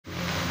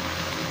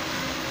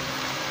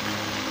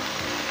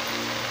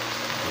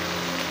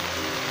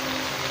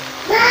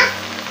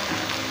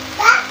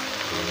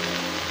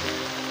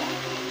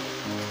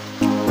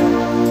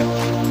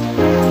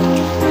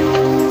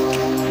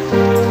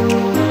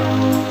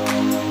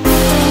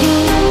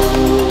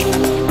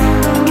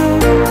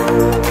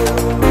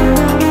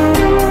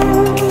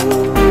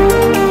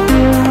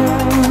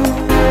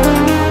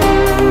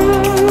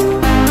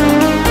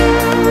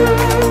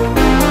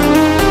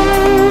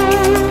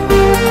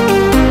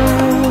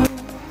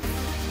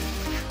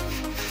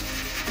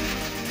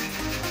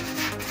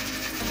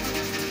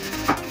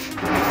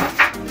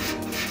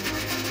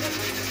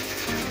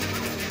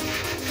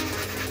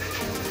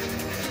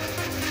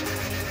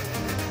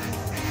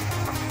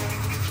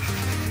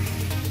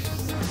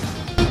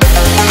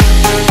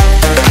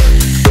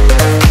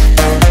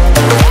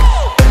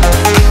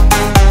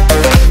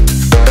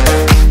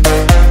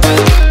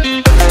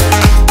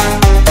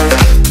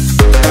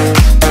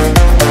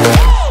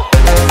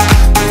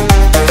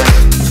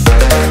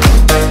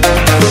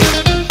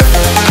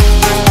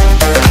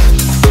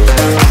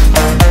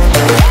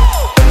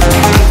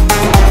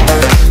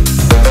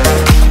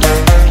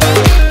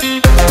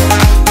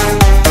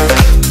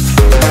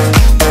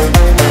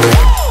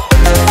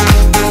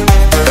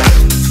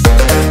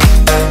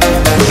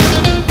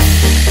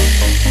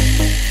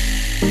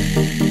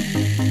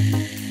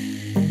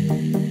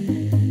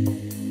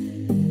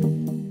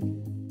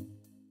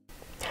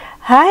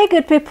Hi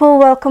good people,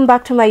 welcome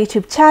back to my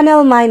YouTube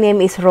channel. My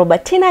name is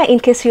Robertina. In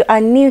case you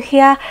are new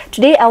here,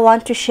 today I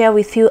want to share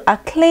with you a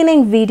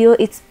cleaning video.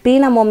 It's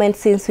been a moment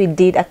since we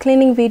did a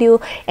cleaning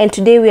video, and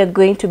today we are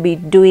going to be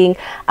doing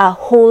a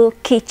whole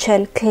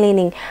kitchen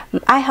cleaning.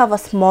 I have a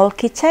small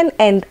kitchen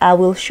and I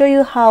will show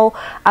you how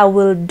I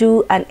will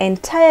do an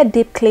entire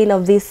deep clean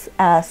of this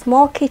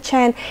small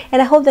kitchen,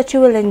 and I hope that you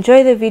will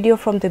enjoy the video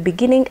from the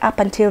beginning up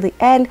until the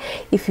end.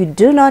 If you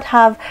do not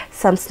have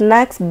some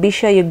snacks, be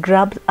sure you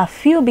grab a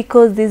few,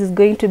 because this is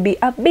going to be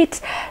a bit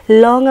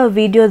longer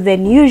video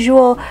than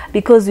usual,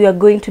 because we are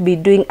going to be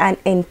doing an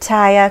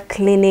entire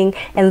cleaning,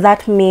 and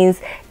that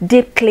means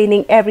deep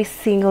cleaning every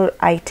single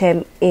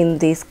item in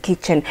this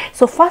kitchen.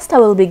 So first I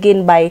will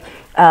begin by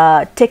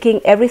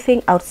taking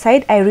everything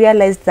outside. I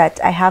realized that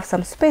I have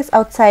some space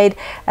outside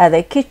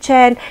the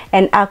kitchen,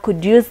 and I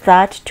could use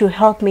that to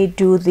help me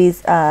do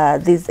this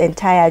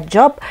entire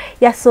job.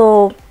 Yeah,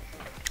 so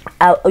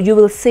you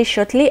will see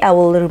shortly I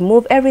will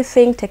remove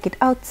everything, take it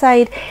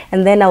outside,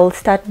 and then I will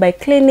start by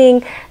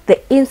cleaning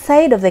the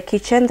inside of the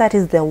kitchen, that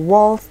is the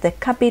walls, the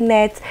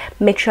cabinets,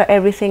 make sure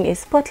everything is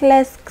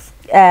spotless.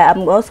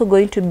 I'm also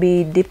going to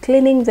be deep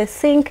cleaning the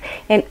sink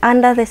and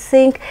under the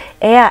sink.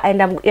 Yeah,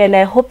 and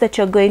I hope that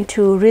you're going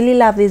to really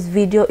love this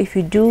video. If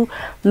you do,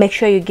 make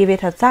sure you give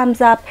it a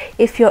thumbs up.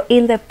 If you're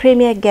in the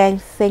Premier gang,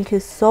 thank you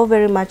so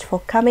very much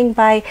for coming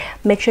by.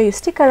 Make sure you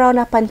stick around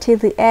up until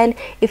the end.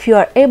 If you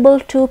are able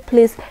to,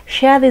 please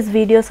share this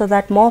video so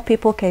that more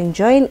people can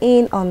join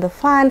in on the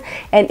fun.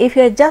 And if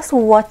you're just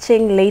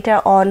watching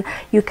later on,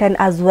 you can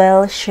as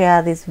well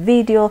share this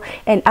video,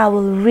 and I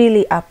will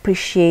really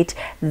appreciate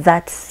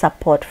that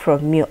support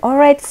from you. All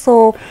right,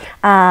 so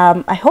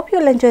I hope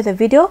you'll enjoy the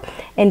video,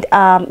 and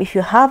if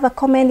you have a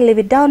comment, leave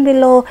it down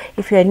below.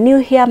 If you're new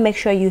here, make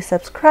sure you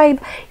subscribe.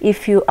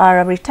 If you are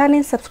a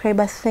returning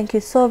subscriber, thank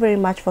you so very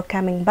much for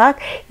coming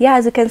back. Yeah,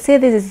 as you can see,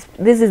 this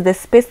is the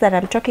space that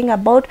I'm talking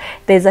about.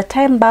 There's a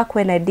time back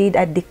when I did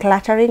a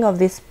decluttering of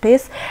this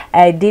space.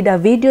 I did a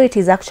video. It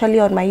is actually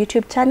on my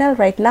YouTube channel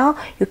right now.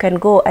 You can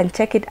go and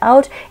check it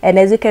out, and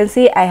as you can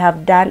see, I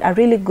have done a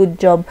really good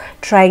job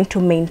trying to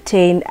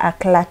maintain a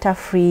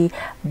clutter-free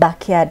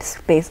backyard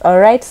space. All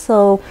right,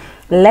 so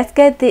let's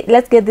get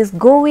this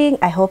going.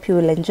 I hope you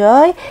will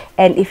enjoy,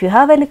 and if you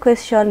have any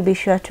question, be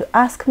sure to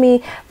ask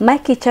me. My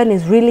kitchen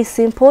is really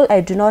simple.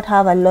 I do not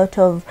have a lot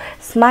of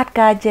smart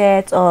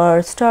gadgets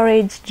or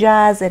storage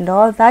jars and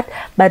all that,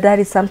 but that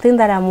is something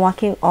that I'm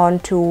working on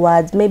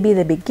towards maybe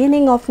the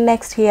beginning of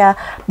next year.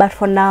 But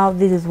for now,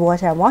 this is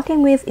what I'm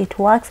working with. It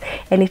works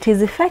and it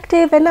is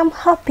effective, and I'm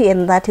happy,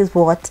 and that is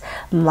what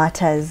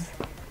matters.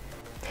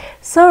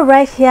 So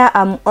right here,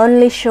 I'm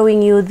only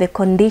showing you the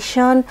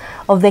condition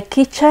of the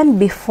kitchen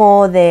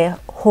before the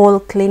whole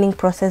cleaning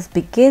process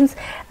begins.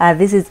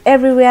 This is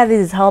everywhere.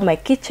 This is how my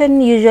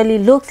kitchen usually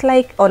looks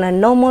like on a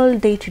normal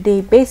day-to-day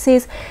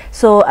basis.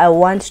 So I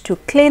want to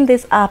clean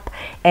this up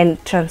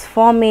and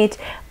transform it.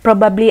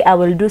 Probably I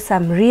will do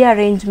some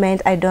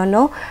rearrangement, I don't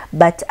know,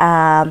 but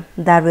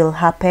that will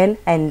happen,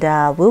 and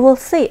we will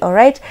see. All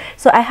right,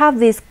 so I have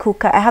this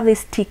cooker, I have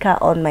this sticker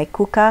on my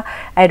cooker.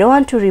 I don't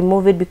want to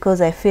remove it because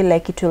I feel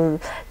like it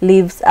will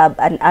leave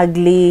an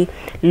ugly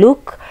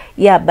look.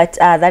 Yeah, but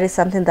that is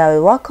something that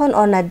we work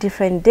on a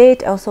different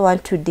date. I also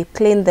want to deep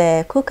clean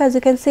the cooker. As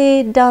you can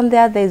see down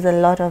there, there's a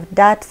lot of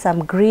dirt,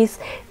 some grease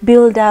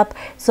build up,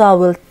 so I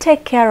will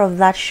take care of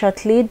that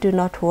shortly. Do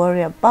not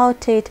worry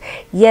about it.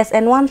 Yes,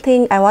 and one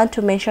thing I want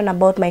to mention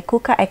about my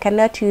cooker, I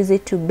cannot use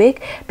it to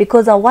bake,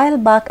 because a while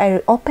back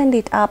I opened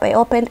it up, I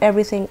opened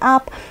everything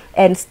up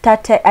and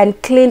started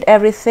and cleaned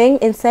everything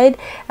inside.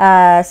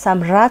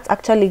 Some rats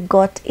actually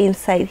got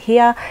inside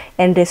here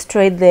and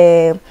destroyed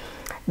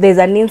there's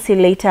an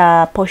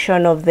insulator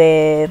portion of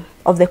the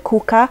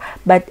cooker,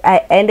 but I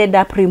ended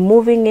up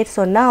removing it,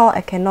 so now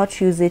I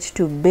cannot use it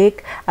to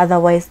bake.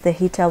 Otherwise the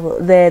heater will,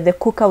 the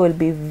cooker will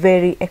be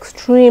very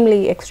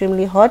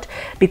extremely hot,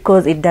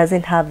 because it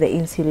doesn't have the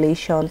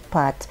insulation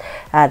part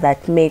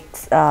that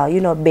makes you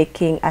know,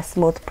 baking a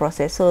smooth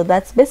process. So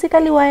that's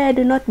basically why I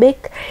do not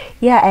bake.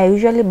 Yeah, I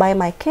usually buy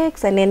my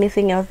cakes and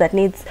anything else that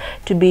needs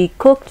to be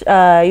cooked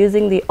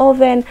using the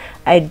oven.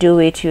 I do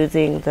it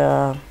using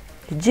the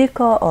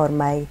Jiko or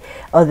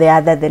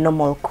the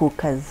normal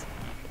cookers.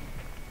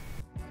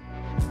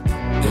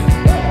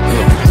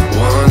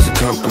 One's a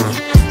company,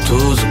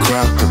 two's a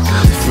crowd,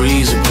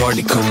 three's a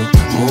party coming,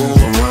 move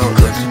around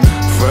like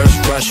fresh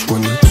fresh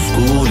when the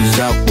school is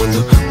out, when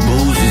the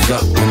booze is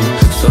up, when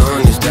the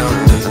sun is down.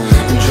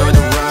 Enjoy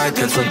the ride,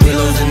 got some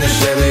pillows in the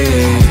Chevy.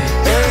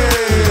 Hey,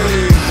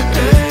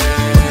 hey,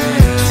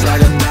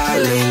 slide a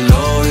dollar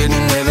low in the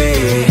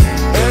heavy.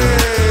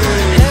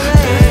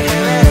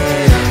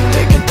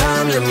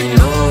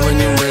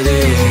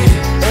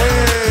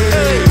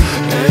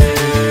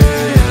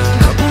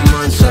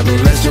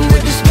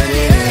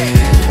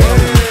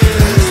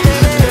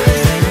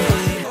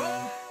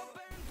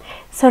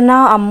 So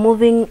now I'm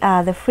moving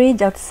the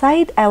fridge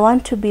outside. I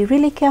want to be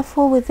really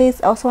careful with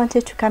this. I also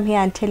wanted to come here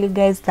and tell you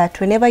guys that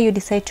whenever you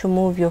decide to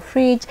move your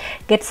fridge,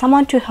 get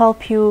someone to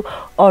help you,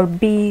 or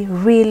be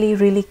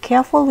really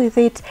careful with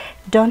it.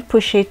 Don't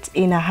push it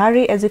in a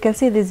hurry. As you can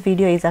see, this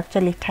video is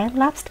actually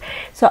time-lapsed,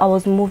 so I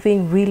was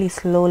moving really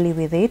slowly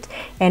with it,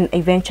 and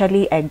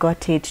eventually I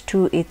got it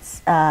to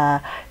its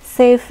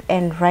safe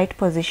and right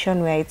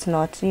position where it's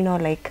not, you know,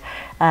 like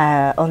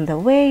on the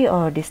way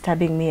or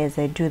disturbing me as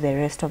I do the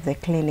rest of the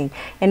cleaning.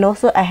 And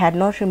also I had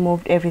not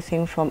removed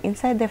everything from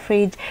inside the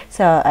fridge,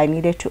 so I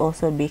needed to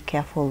also be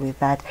careful with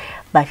that.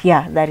 But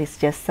yeah, that is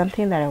just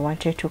something that I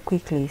wanted to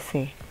quickly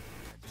say.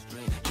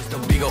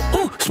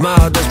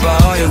 Smile, that's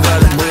about all you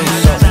gotta bring.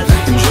 So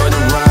enjoy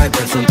the ride,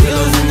 got some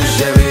pillows in the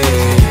Chevy.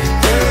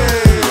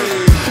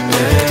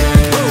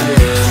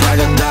 Like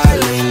a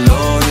darling,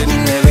 loaded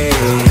and heavy.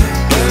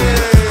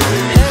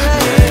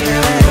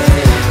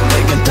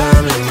 Take your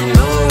time, let me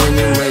know when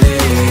you're ready.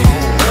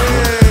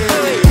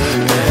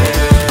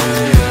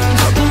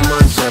 Couple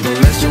months, I've been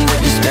messing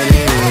with you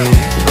steady.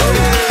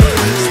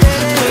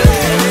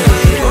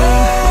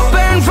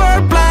 Open for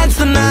plans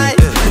tonight.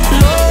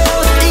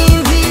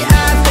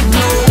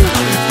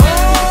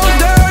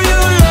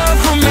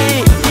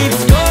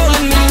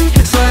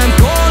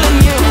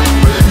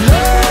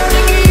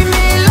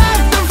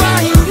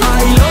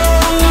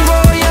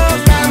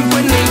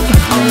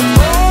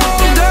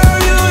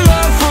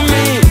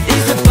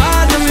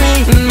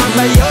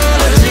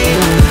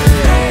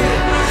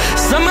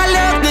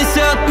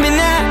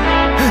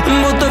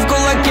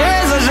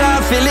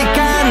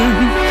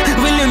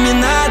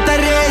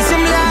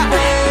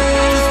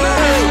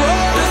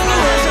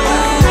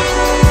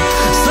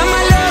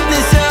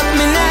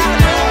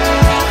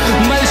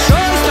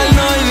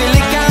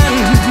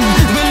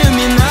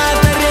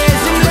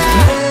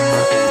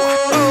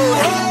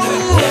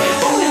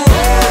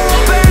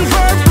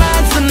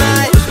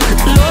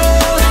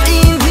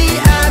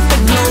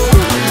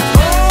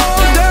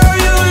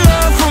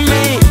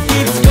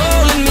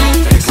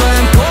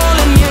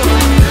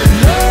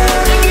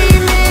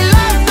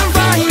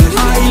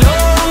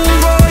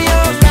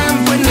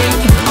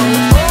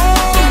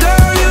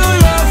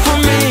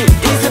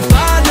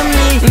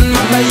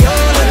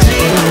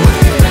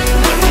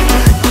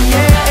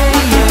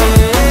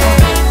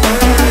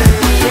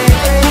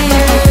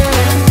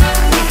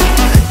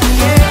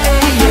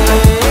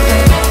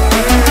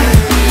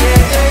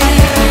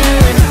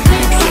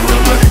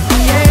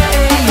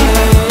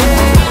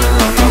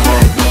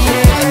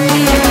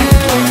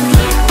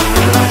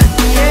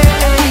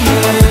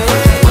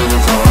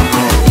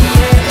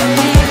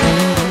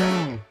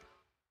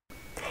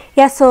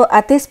 Yeah, so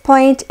at this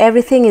point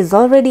everything is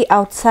already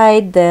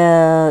outside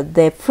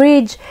the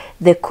fridge,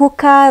 the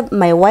cooker,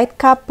 my white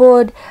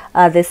cupboard,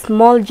 the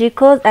small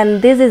jikos,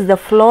 and this is the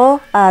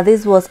floor.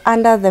 This was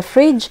under the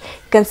fridge.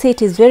 You can see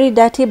it is very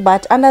dirty,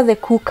 but under the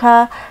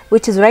cooker,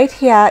 which is right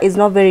here, is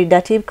not very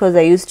dirty because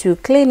I used to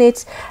clean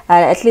it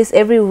at least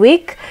every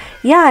week.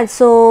 Yeah,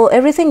 so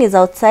everything is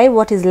outside.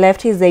 What is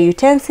left is the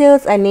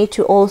utensils. I need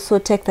to also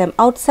take them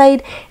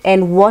outside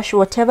and wash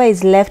whatever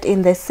is left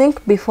in the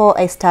sink before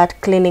I start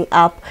cleaning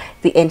up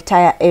the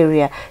entire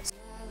area.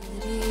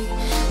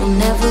 Will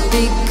never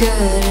be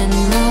good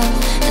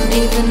enough, and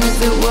even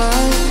if it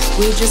was,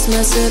 we just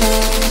mess it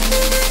up.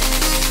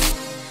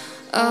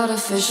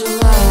 Artificial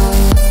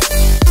love.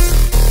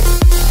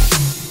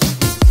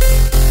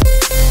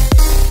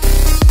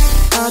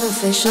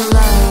 Artificial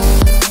love.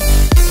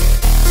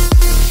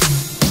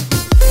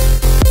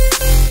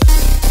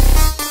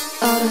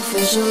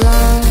 Artificial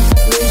love.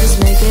 We just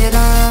make it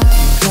up,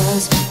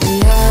 'cause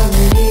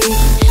reality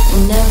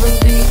will never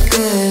be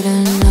good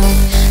enough,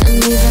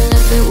 and even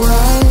if it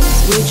was,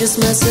 we just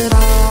mess it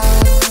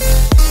up,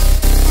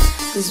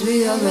 'cause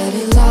we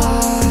already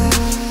lost.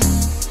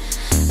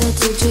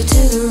 Addicted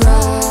to the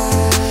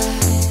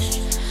rush,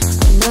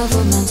 I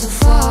never meant to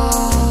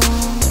fall.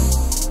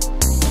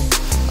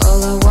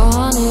 All I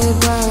wanted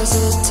was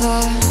a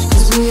touch,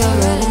 'cause we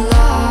already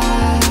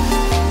lost.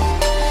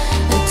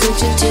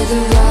 Addicted to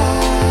the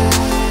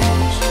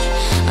rush,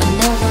 I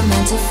never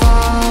meant to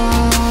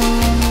fall.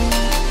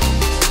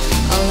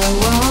 All I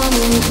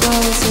wanted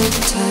was a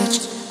touch.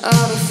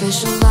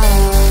 Artificial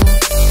love.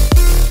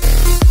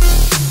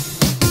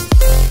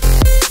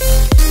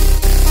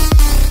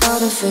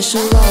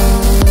 Artificial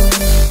love.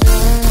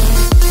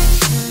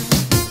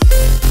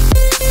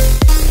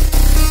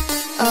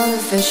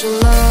 Artificial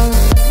love.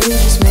 We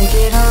just make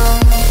it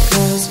up,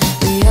 'cause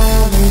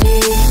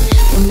reality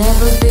will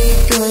never be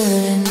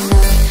good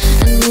enough,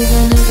 and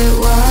even if it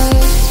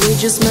was, we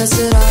just mess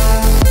it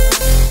up.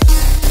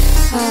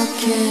 How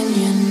can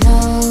you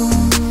know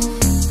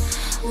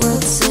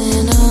what's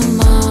in our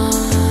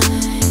mind,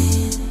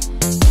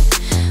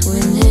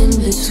 when in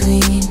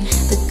between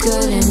the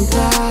good and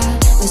bad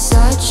there's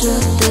such a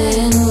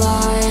thin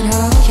line?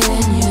 How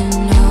can you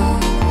know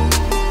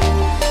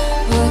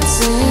what's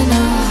in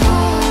our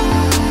heart?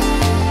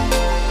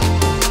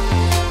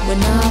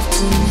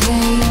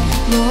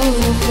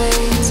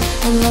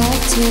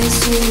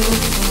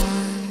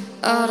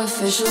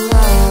 artificial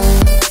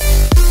love.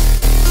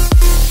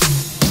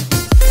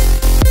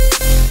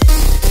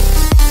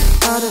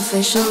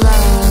 Artificial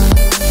love.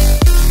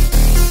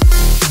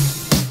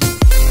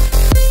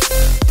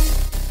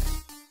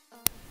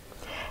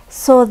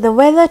 So the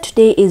weather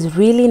today is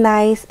really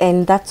nice,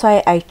 and that's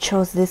why I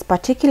chose this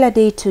particular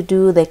day to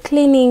do the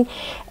cleaning.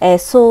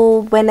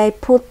 So when I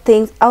put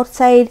things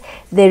outside,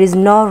 there is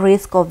no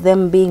risk of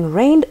them being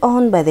rained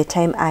on by the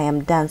time I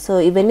am done. So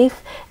even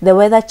if the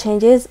weather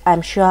changes,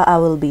 I'm sure I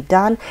will be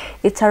done.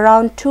 It's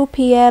around 2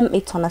 p.m.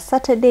 It's on a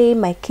Saturday.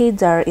 My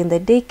kids are in the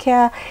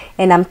daycare,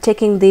 and I'm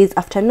taking this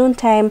afternoon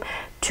time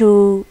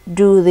to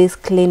do this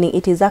cleaning.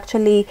 It is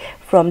actually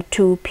from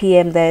 2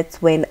 p.m.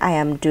 that's when I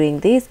am doing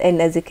this, and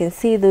as you can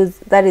see,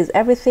 that is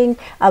everything.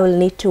 I will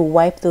need to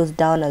wipe those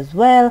down as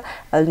well.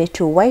 I'll need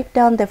to wipe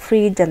down the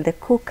fridge and the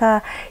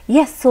cooker.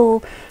 Yes,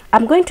 so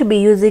I'm going to be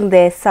using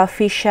the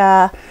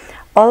Surfisher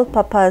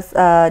all-purpose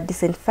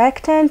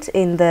disinfectant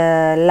in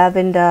the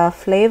lavender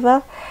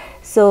flavor.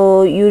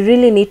 So you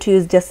really need to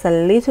use just a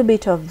little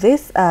bit of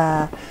this.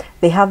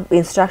 They have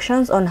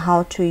instructions on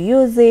how to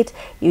use it.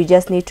 You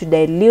just need to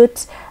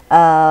dilute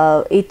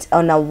it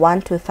on a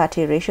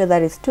 1:30 ratio.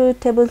 That is 2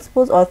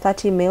 tablespoons or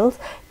 30 mils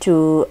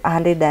to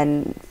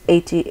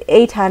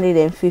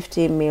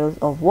 850 mils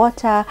of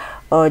water,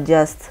 or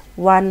just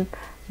one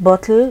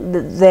bottle,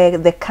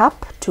 the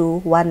cup to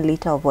 1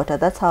 liter of water.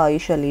 That's how I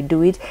usually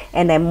do it,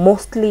 and I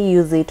mostly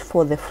use it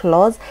for the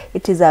floors.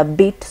 It is a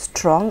bit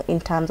strong in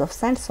terms of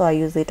scent, so I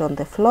use it on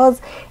the floors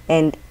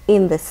and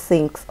in the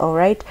sinks. All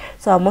right,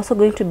 so I'm also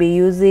going to be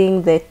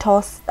using the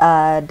Toss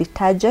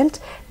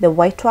detergent, the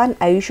white one.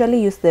 I usually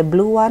use the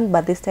blue one,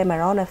 but this time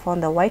around I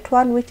found the white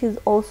one, which is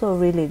also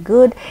really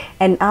good.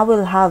 And I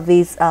will have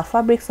this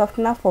fabric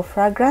softener for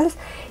fragrance.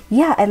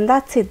 Yeah, and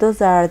that's it.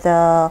 Those are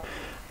the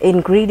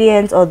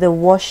ingredients or the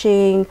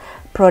washing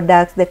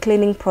products, the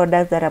cleaning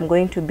products that I'm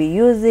going to be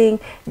using.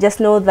 Just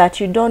know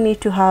that you don't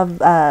need to have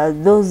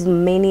those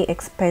many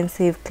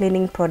expensive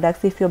cleaning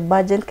products if your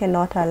budget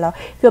cannot allow.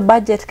 If your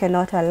budget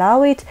cannot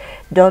allow it,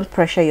 don't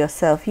pressure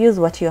yourself. Use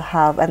what you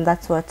have, and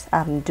that's what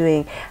I'm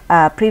doing.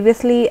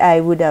 Previously I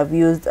would have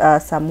used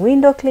some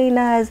window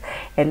cleaners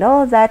and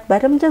all that,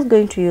 but I'm just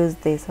going to use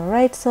this. All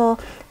right, so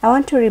I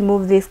want to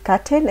remove this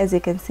curtain. As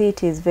you can see,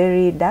 it is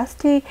very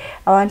dusty.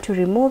 I want to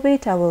remove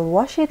it. I will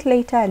wash it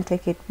later and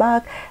take it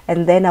back,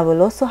 and then I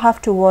will also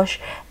have to wash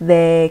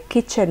the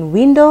kitchen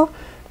window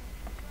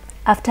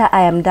after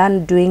I am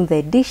done doing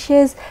the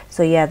dishes.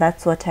 So yeah,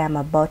 that's what I am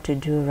about to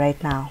do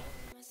right now.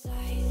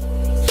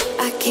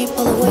 I keep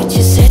all the words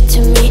you said to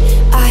me.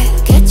 I'll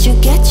get you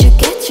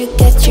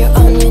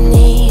on your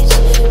knees.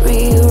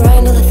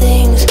 Rewrite all the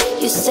things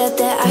you said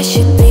that I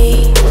should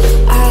be.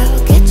 I'll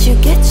get you,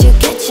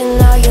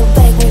 now you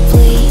beg me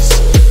please.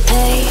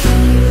 Hey,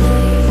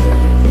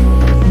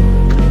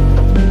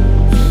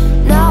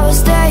 now I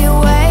stay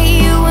away,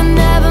 you were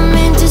never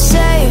meant to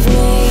save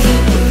me.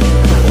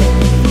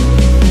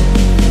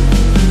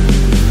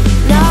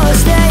 Now I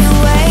stay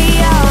away,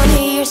 I wanna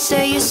hear you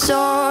say you're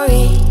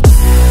sorry.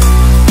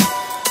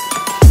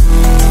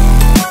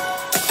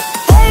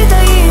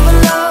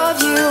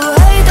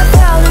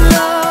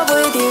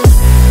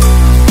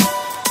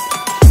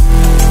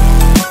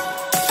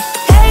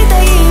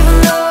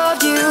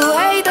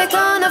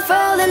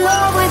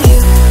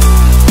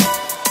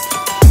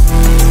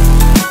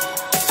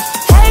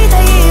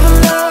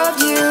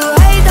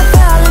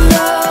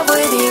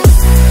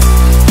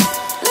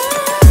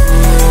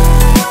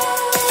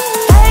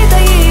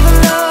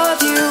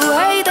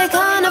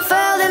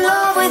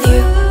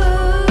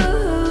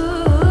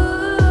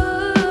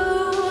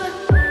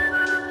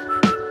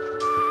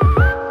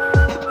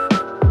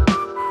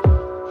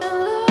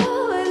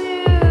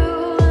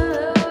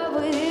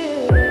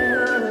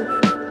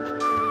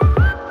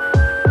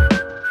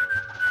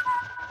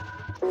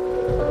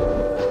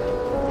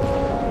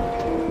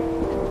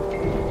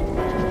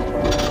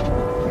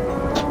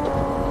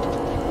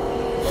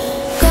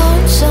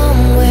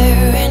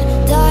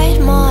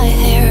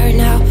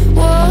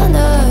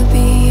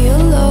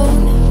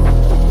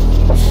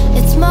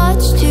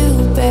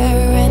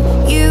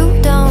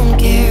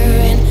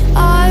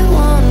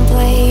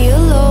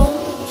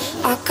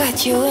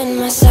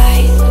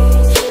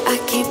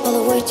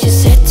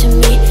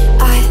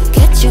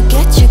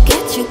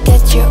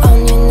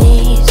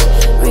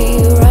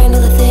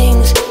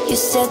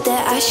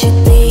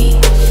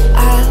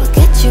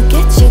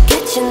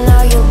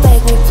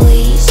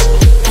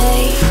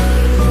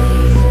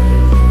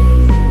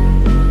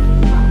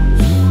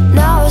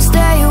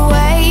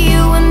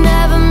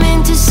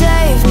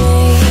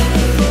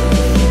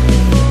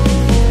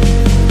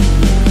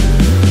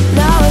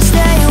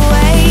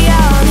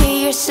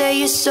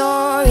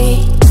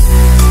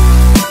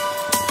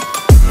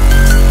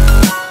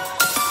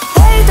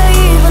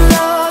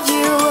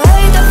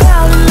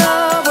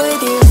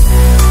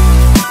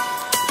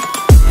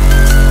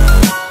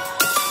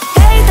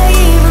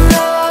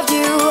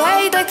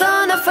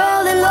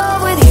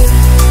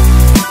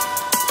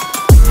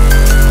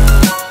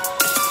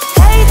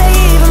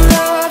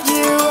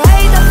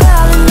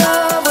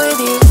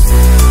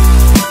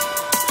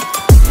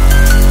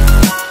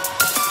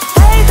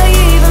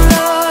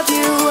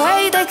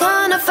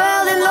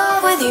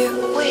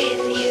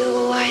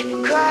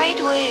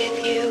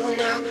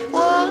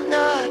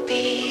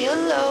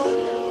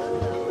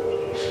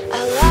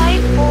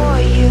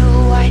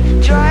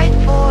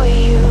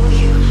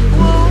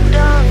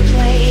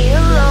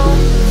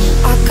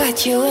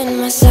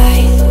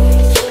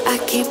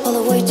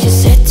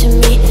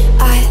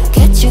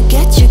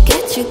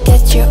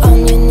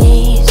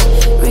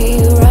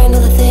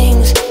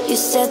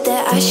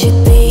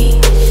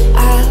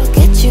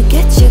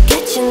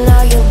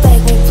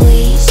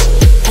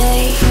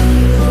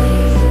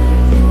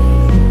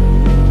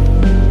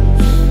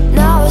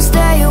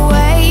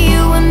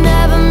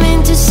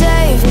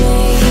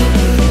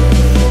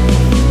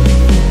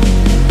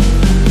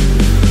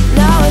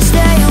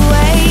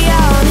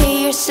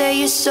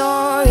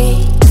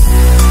 sorry.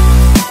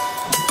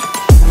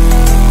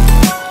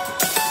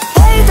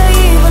 Hate they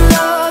even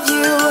love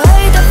you,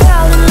 hate they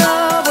fell in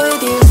love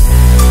with you.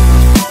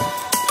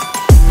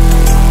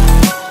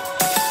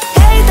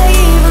 Hate they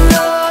even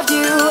loved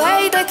you,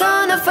 hate they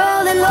kinda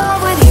fell in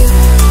love with you.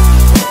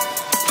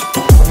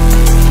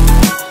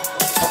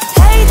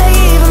 Hate they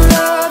even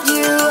loved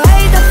you,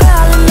 hate they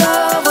fell in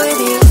love with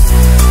you.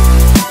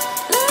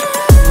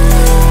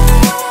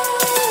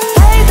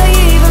 Hate they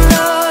even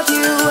loved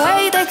you,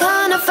 hate they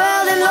kinda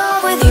fell in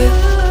love with you.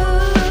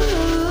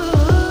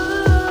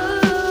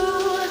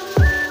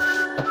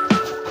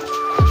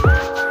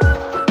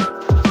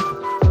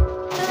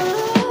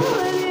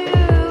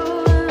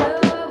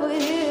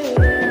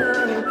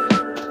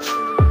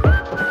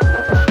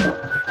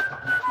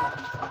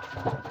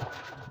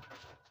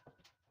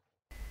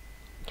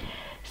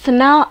 So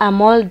now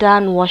I'm all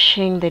done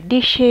washing the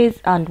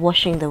dishes and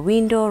washing the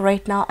window.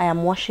 Right now I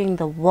am washing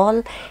the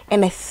wall,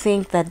 and I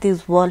think that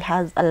this wall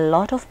has a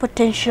lot of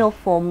potential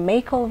for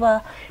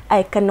makeover.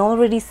 I can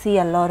already see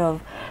a lot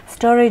of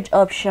storage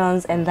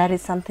options, and that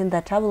is something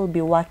that I will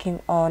be working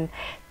on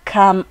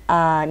come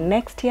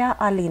next year,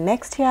 early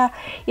next year.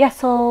 Yeah,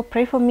 so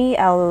pray for me.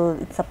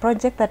 It's a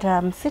project that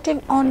I'm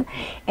sitting on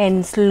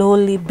and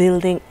slowly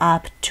building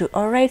up to.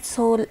 All right,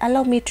 so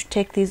allow me to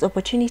take this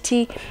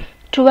opportunity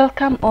to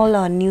welcome all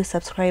our new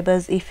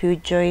subscribers. If you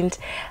joined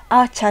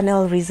our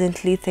channel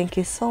recently, thank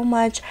you so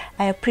much.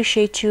 I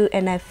appreciate you,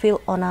 and I feel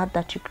honored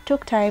that you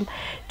took time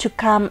to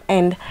come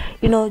and,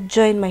 you know,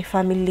 join my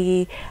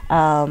family,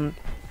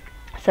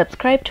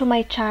 subscribe to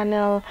my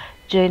channel,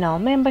 join our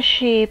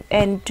membership,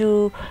 and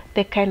do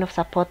the kind of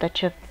support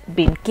that you've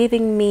been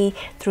giving me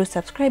through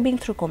subscribing,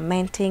 through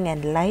commenting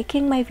and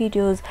liking my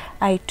videos.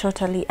 I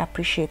totally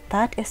appreciate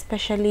that,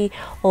 especially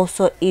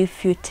also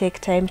if you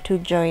take time to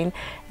join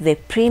the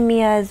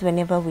premieres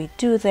whenever we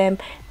do them.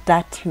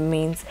 That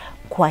means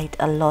quite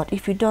a lot.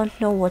 If you don't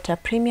know what a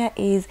premiere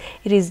is,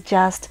 it is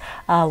just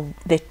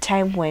the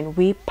time when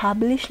we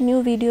publish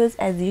new videos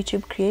as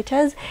YouTube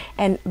creators,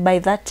 and by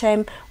that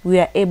time we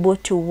are able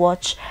to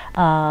watch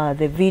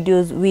the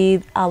videos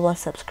with our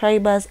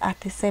subscribers at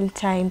the same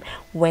time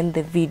when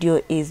the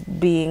video is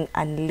being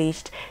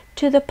unleashed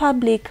to the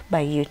public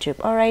by YouTube.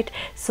 All right,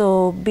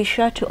 so be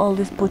sure to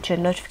always put your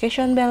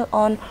notification bell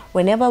on.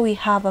 Whenever we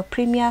have a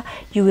premiere,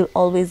 you will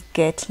always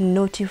get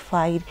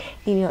notified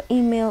in your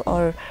email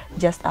or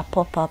just a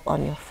pop-up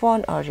on your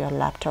phone or your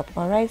laptop.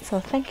 All right, so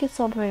thank you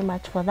so very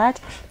much for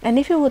that. And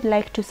if you would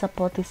like to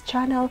support this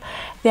channel,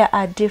 there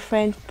are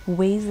different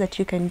ways that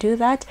you can do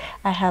that.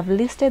 I have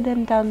listed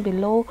them down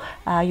below.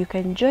 You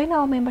can join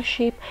our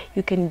membership,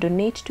 you can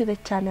donate to the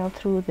channel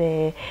through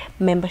the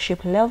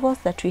membership levels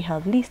that we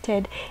have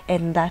listed,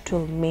 and that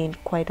will mean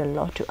quite a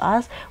lot to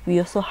us. We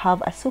also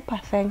have a super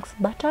thanks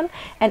button,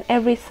 and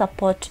every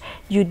support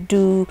you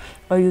do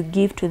or you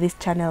give to this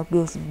channel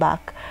goes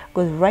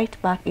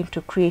right back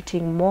into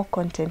creating more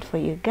content for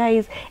you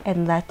guys,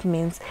 and that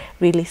means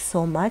really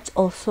so much.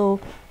 Also,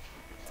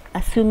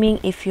 assuming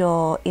if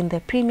you're in the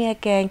Premier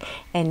Gang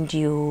and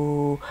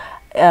you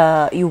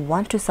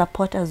want to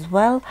support as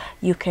well,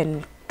 you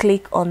can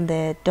click on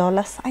the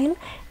 $sign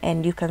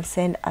and you can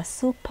send a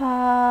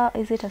super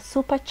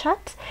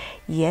chat?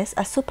 Yes,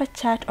 a super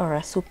chat or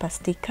a super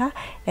sticker,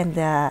 and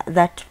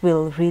that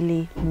will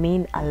really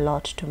mean a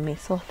lot to me.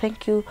 So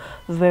thank you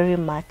very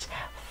much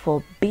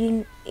for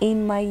being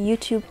in my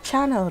YouTube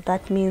channel.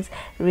 That means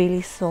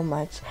really so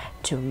much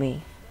to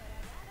me.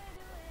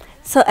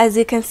 So as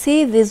you can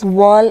see, this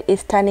wall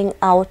is turning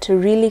out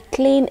really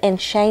clean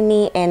and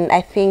shiny, and I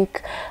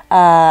think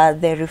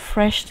the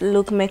refreshed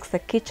look makes the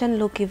kitchen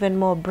look even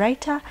more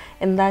brighter,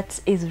 and that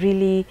is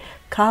really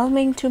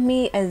calming to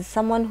me as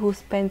someone who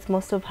spends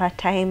most of her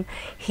time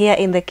here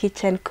in the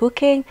kitchen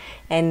cooking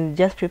and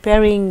just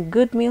preparing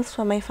good meals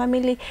for my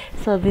family.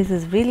 So this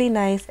is really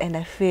nice, and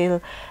I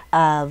feel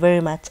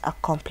very much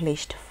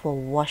accomplished for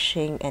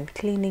washing and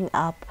cleaning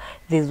up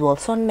this wall.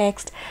 So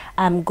next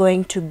I'm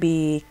going to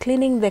be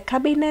cleaning the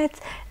cabinets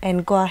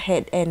and go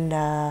ahead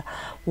and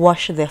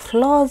wash the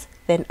floors.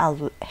 Then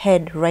I'll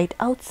head right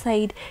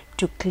outside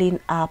to clean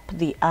up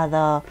the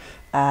other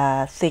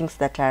things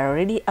that are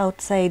already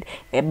outside,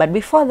 but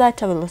before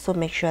that I will also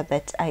make sure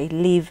that I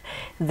leave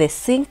the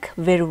sink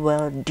very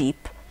well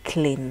deep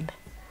clean.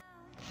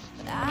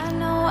 I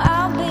know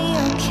I'll be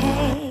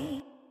okay.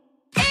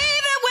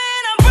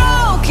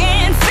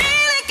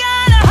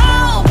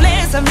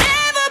 I've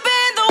never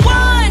been the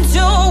one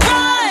to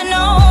run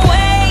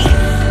away.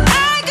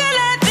 I could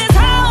let this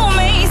hold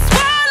me,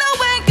 swallow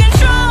and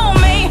control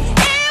me.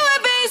 It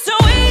would be so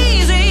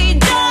easy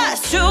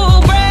just to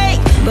break,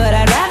 but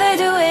I'd rather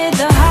do it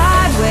the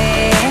hard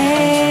way.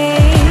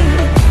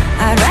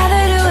 I'd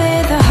rather do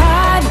it the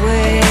hard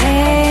way.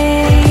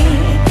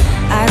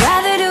 I'd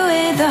rather do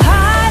it the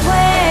hard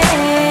way.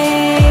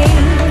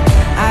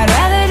 I'd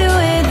rather do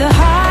it the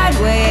hard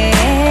way.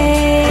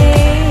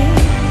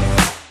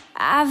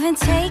 I've been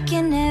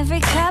taking every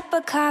cup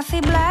of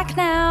coffee black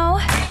now,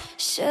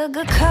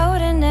 sugar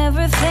coating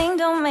everything,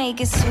 don't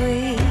make it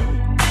sweet.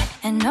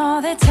 And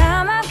all the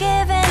time I've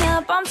given up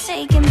up, I'm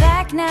taking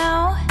back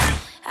now.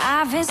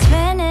 I've been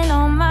spending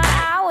all my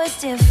hours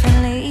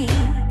differently.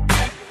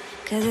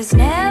 Cause it's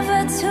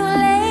never too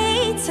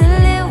late to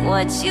live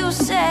what you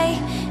say,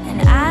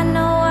 and I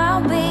know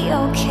I'll be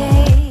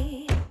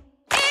okay.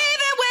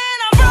 Even when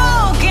I'm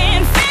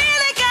broken,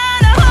 feeling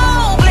kinda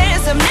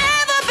hopeless, I've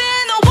never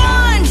been the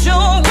one to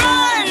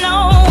run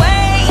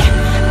away.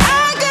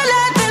 I could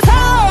let this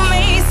hold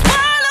me,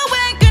 swallow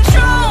and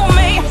control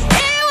me.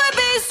 It would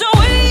be so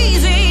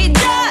easy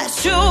just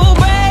to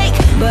break,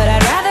 but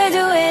I'd rather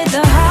do it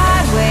the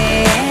hard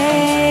way.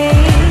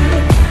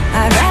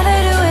 I'd rather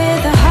do it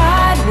the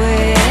hard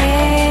way.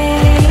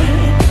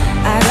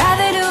 I'd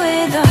rather do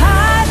it the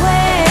hard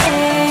way.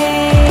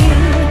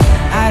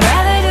 I'd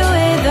rather do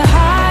it the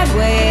hard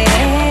way.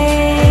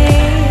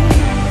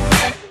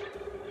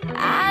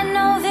 I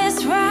know this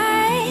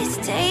ride's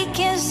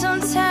taking some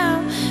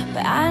time,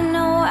 but I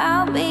know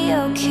I'll be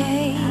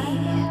okay.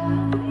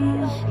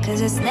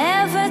 Cause it's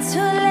never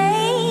too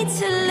late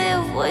to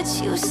live what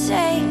you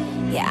say.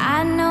 Yeah,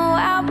 I know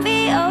I'll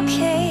be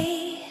okay.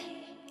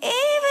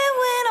 Even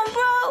when I'm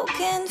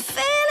broken,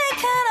 feeling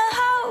kinda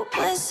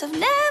hopeless, I've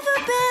never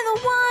been the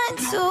one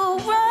to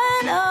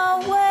run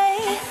away.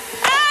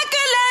 I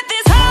could let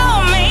this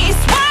hold me,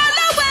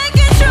 swallow and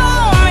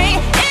control me.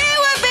 It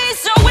would be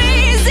so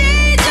easy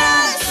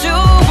just to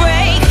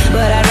break,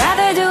 but I'd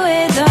rather do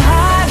it the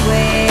hard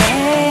way.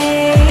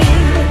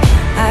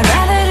 I'd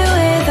rather do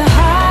it the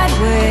hard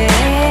way.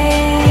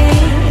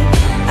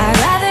 I'd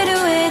rather do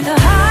it the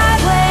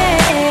hard way.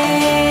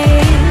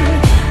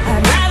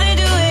 I'd rather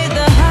do it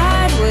the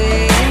hard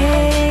way.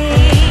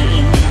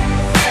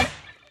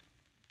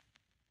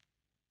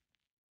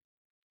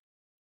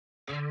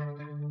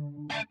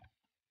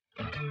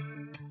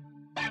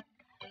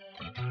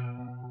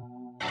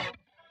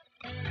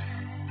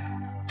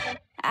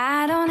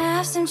 I don't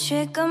have some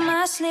trick on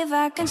my sleeve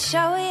I can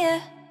show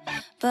you,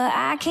 but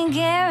I can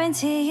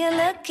guarantee you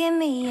look at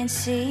me and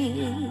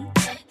see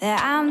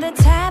that I'm the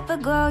type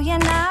of girl you're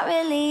not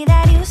really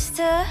that used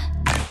to.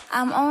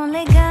 I'm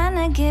only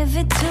gonna give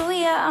it to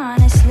you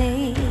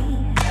honestly.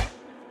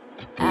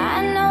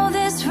 I know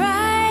this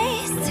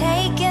ride's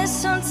taking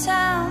some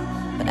time,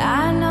 but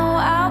I know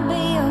I'll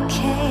be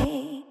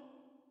okay.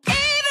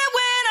 Even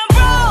when I'm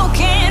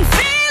broken,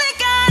 feeling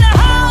kinda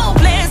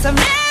hopeless, I've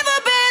never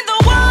been the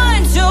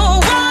one to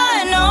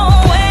run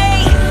away.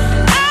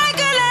 I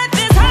could let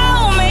this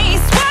hold me,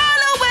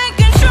 swallow and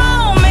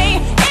control me.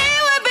 It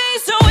would be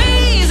so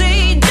easy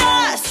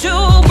just to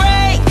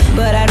break,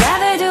 but I'd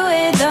rather do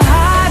it the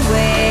hard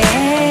way.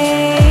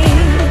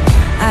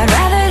 I'd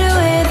rather do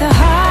it the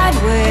hard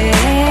way.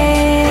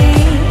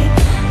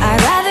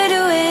 I'd rather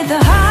do it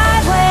the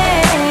hard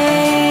way.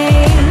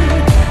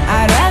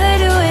 I'd rather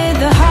do it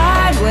the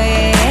hard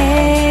way.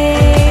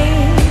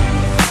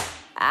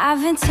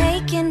 I've been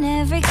taking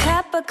every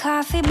cup of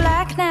coffee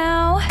black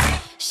now,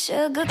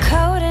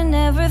 sugarcoating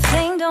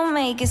everything, don't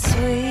make it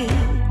sweet.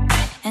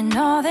 And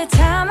all the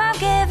time I've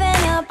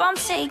given up, I'm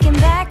taking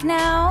back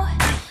now.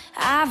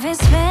 I've been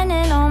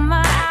spending all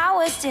my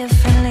hours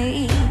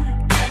differently.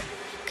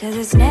 Cause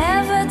it's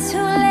never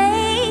too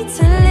late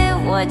to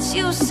live what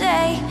you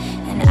say,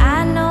 and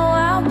I know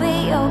I'll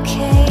be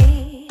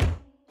okay.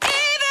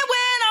 Even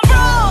when I'm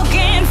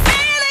broken,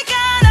 feeling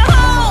kinda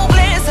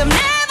hopeless, I've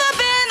never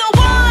been the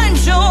one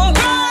to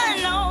run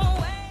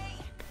away.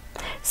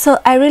 So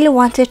I really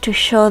wanted to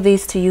show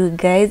this to you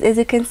guys. As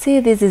you can see,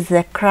 this is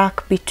the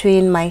crack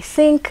between my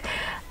sink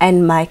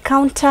and my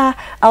counter.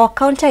 Our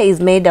counter is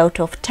made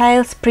out of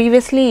tiles.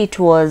 Previously it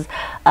was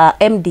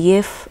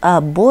MDF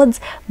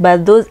boards,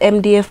 but those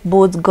MDF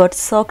boards got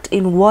soaked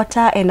in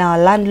water and our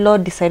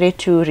landlord decided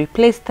to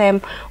replace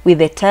them with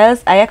the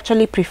tiles. I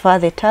actually prefer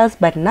the tiles,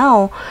 but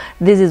now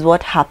this is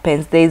what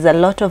happens. There is a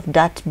lot of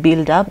dirt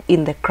build up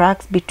in the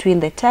cracks between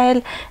the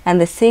tile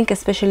and the sink,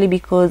 especially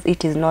because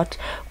it is not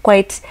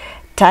quite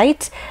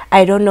tight.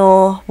 I don't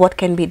know what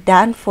can be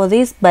done for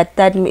this, but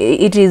that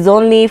it is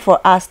only for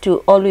us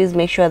to always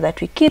make sure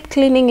that we keep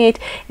cleaning it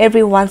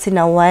every once in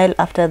a while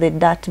after the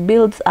dirt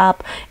builds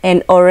up,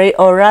 and or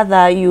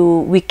rather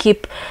we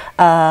keep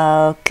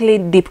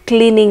deep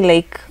cleaning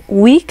like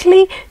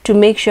weekly to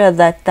make sure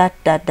that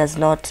that does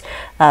not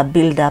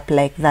build up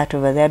like that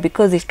over there,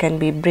 because it can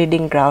be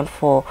breeding ground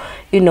for,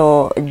 you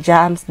know,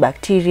 germs,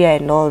 bacteria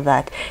and all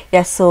that.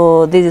 Yeah,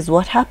 so this is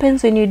what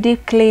happens when you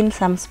deep clean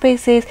some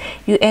spaces.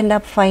 You end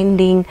up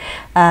finding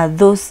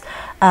those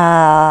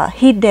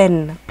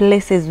hidden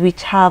places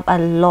which have a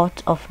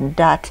lot of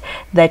dirt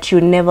that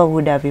you never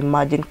would have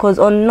imagined, because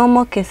on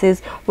normal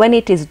cases when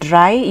it is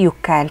dry you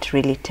can't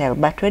really tell,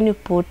 but when you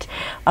put,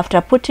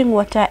 after putting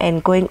water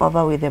and going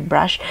over with a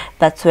brush,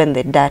 that's when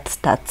the dirt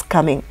starts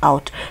coming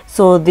out.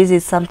 So this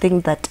is something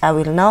that I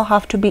will now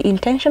have to be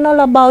intentional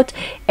about.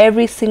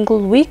 Every single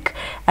week,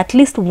 at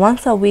least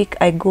once a week,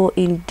 I go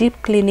in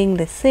deep cleaning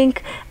the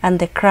sink and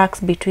the cracks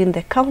between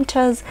the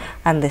counters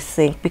and the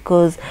sink,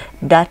 because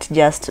that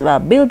just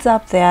builds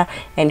up there,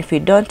 and if you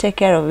don't take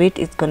care of it,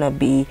 it's gonna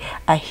be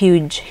a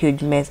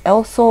huge mess.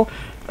 Also,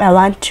 I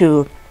want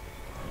to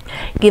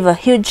give a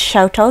huge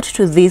shout out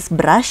to this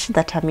brush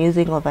that I'm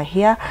using over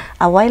here.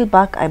 A while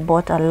back I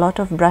bought a lot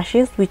of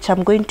brushes which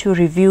I'm going to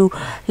review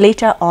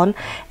later on,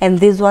 and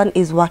this one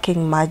is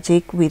working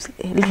magic with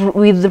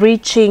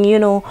reaching, you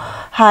know,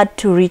 hard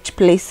to reach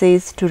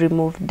places to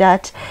remove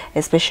dirt,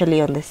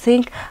 especially on the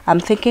sink. I'm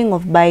thinking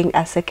of buying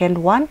a second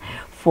one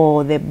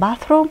for the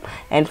bathroom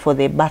and for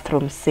the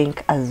bathroom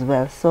sink as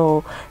well.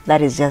 So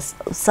that is just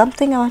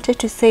something I wanted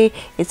to say.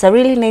 It's a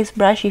really nice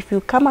brush. If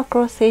you come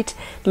across it,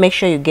 make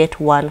sure you get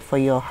one for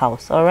your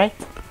house. All right.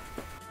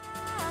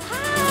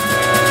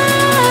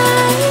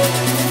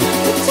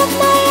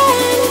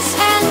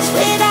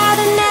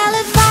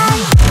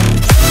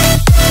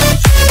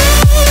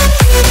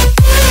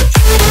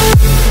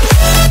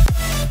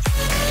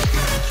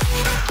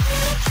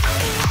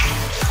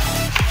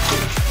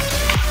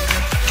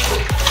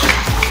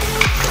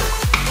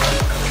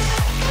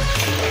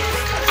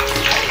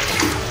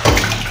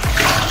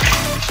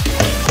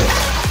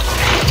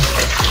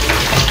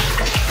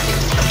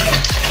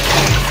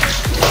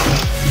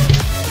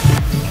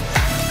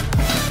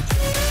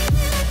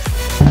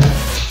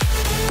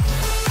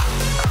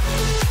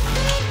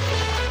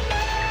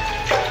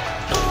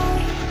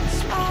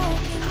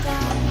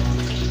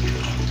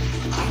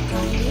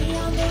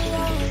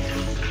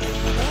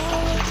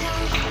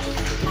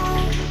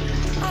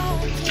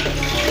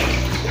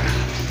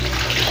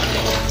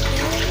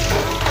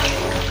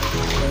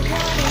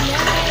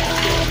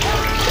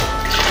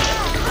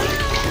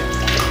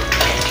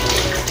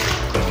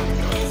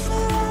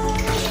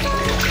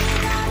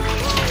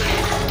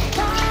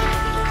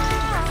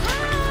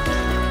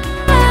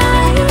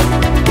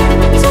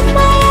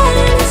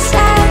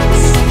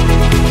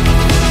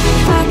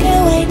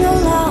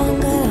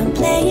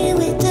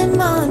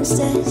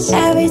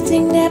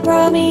 Everything that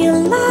brought me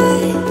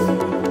alive.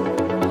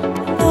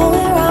 Oh,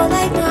 we're all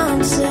like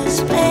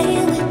monsters,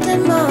 playing with the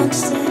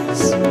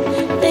monsters.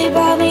 They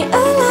brought me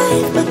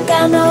alive, but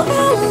got no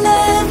alibi.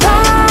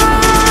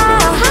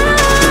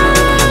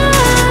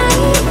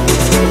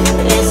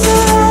 It's a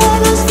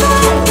lover's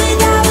fight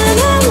without an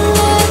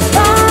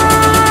alibi.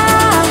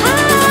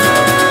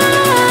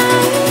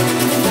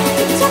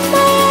 You took my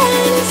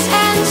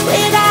hands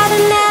without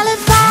an alibi.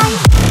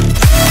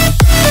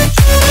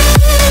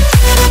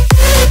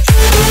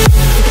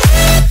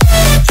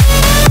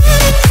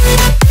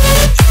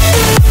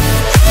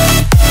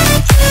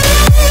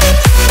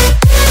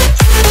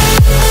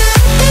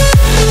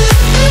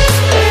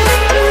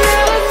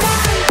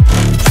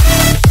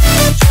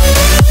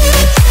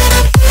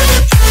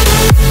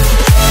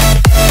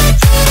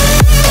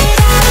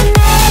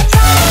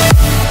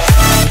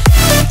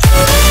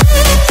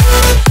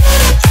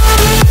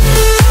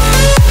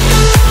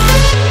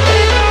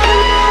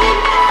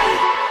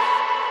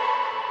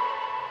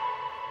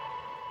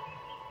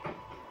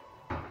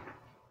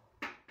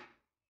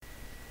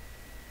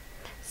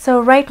 So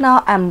right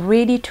now I'm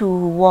ready to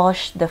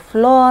wash the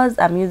floors.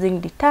 I'm using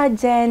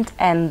detergent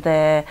and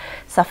the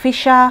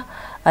Sufficient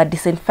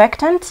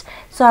disinfectant.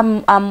 So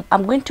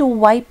I'm going to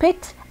wipe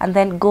it and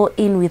then go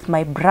in with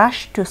my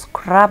brush to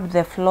scrub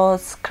the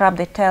floors, scrub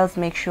the tiles,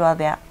 make sure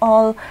they're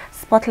all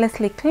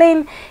spotlessly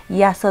clean.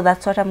 Yeah, so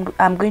that's what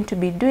I'm going to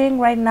be doing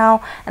right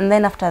now. And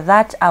then after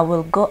that I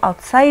will go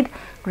outside.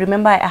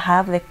 Remember, I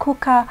have the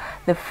cooker,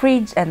 the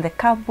fridge and the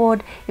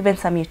cupboard, even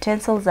some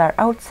utensils are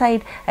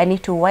outside. I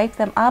need to wipe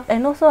them up,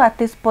 and also at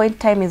this point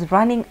time is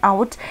running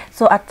out,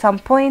 so at some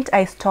point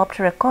I stopped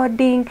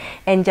recording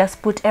and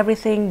just put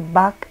everything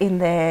back in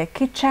the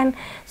kitchen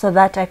so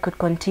that I could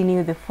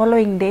continue the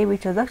following day,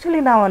 which was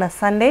actually now on a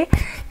Sunday.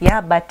 Yeah,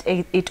 but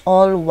it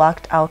all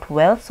worked out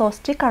well, so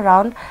stick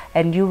around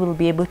and you will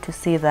be able to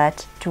see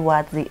that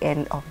towards the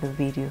end of the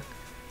video.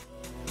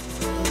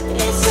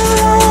 It's a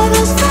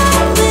lover's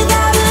fight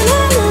without an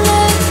alibi.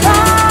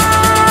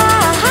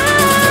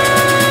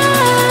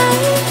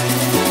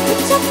 You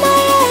took my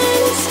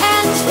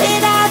hands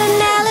without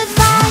an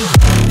alibi.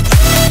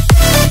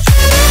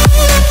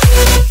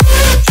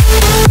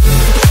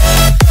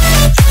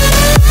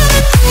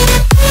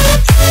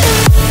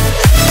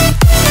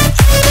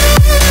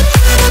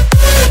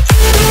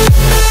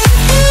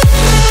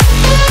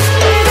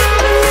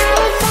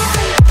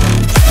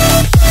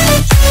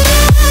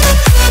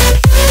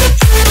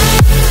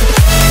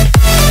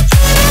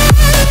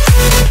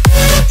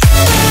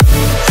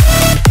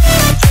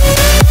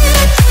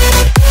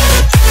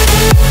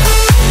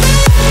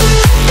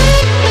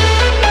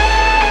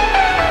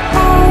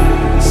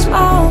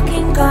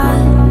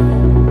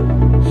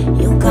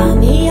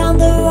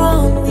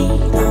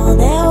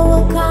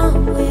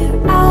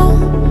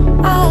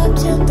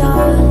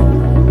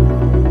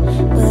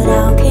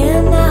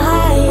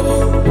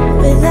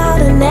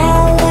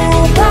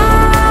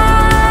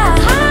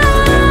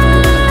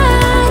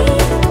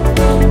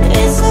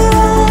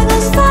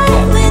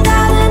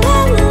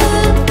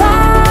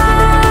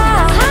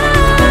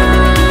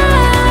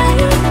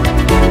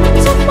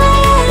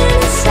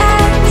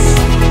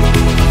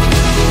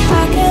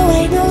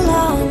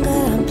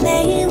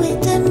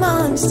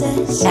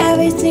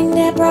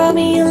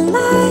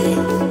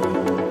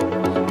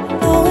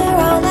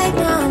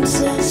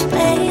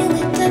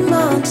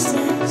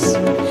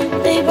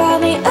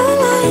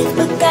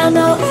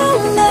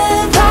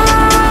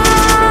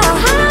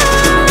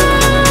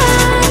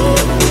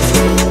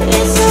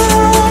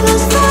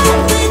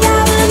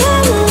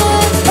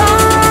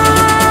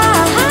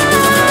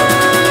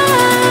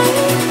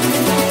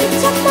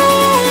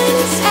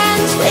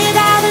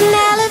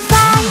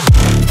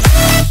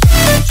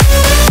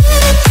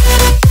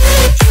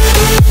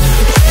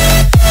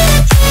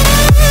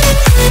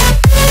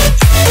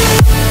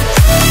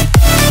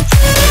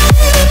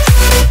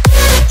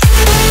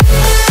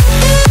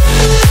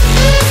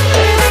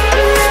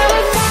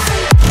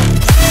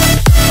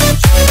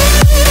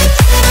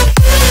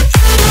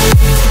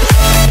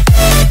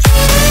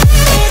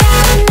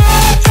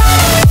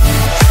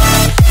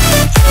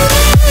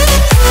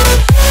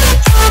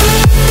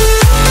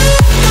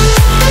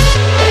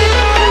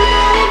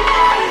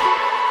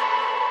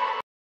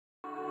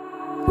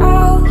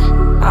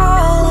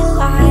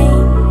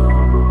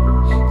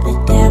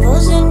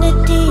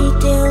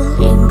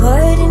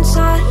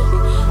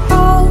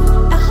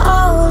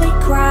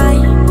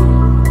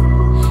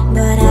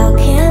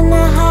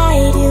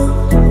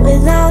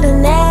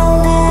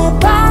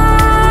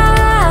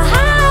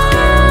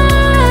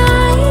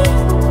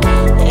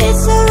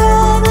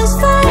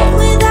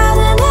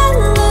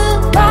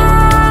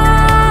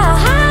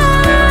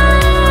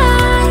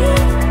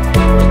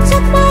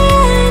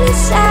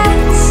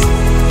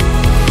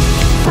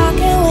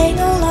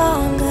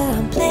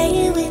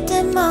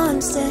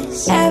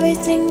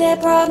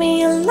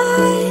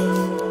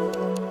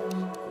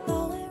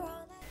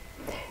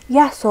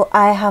 Yeah, so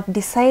I have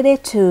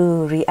decided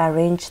to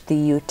rearrange the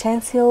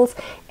utensils,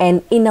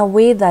 and in a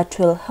way that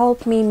will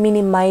help me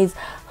minimize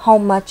how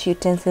much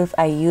utensils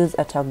I use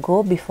at a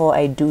go before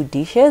I do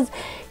dishes.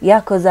 Yeah,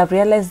 because I've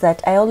realized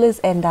that I always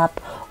end up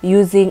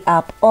using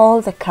up all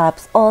the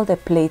cups, all the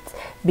plates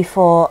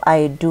before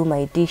I do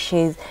my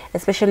dishes,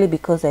 especially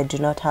because I do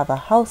not have a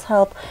house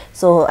help.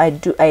 So I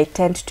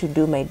tend to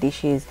do my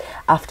dishes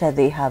after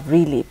they have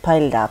really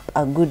piled up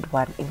a good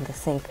one in the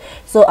sink.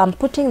 So I'm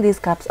putting these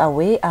cups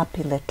away up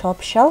in the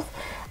top shelf,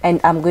 and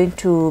I'm going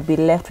to be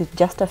left with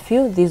just a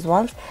few, these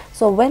ones.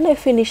 So when I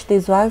finish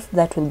these ones,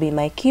 that will be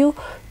my cue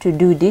to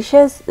do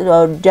dishes,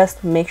 or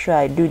just make sure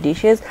I do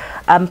dishes.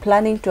 I'm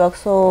planning to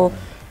also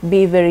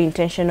be very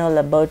intentional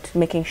about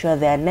making sure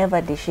there are never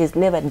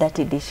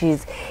dirty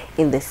dishes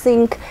in the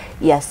sink.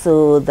 Yeah,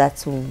 so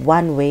that's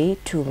one way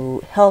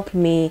to help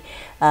me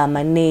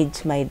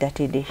manage my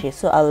dirty dishes.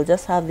 So I'll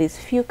just have these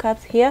few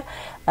cups here.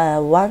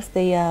 Once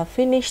they are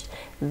finished,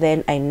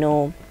 then I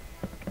know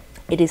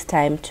it is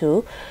time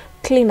to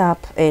clean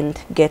up and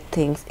get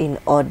things in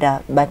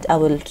order, but I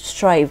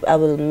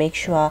will make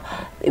sure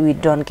we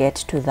don't get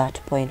to that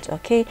point.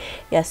 Okay,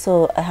 yeah,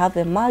 so I have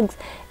the mugs,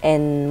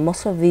 and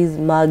most of these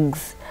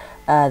mugs,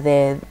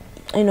 the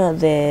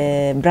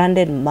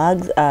branded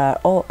mugs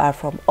are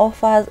from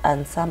offers,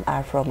 and some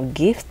are from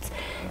gifts.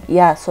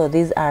 Yeah, so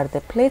these are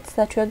the plates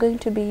that we're going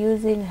to be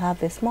using.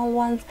 Have the small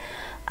ones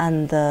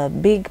and the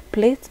big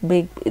plates.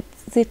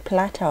 Is it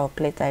platter or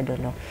plates? I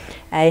don't know.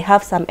 I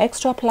have some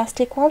extra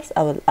plastic ones.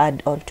 I will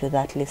add on to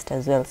that list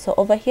as well. So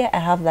over here I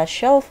have that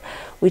shelf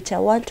which I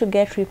want to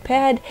get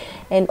repaired,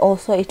 and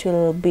also it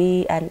will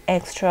be an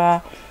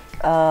extra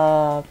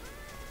an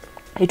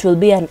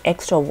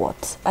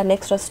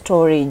extra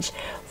storage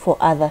for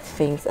other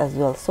things as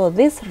well. So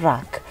this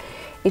rack,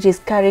 it is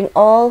carrying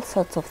all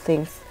sorts of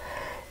things.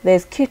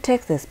 There's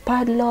Q-Tex, there's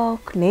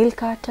padlock, nail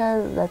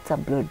cutters, that's a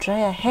blow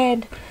dryer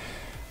head.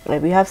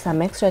 We have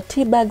some extra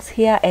tea bags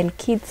here and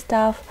kid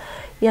stuff.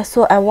 Yeah,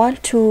 so I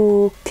want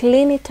to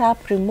clean it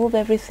up, remove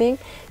everything.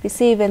 You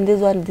see, even this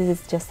one, this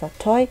is just a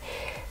toy.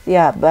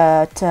 Yeah,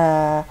 but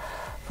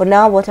for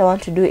now what I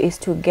want to do is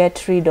to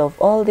get rid of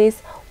all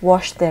this,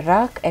 wash the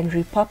rack, and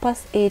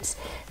repurpose it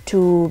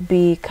to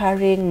be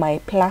carrying my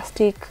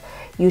plastic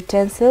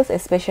utensils,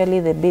 especially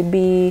the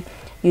baby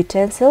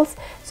utensils.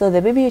 So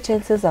the baby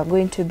utensils are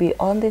going to be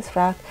on this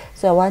rack,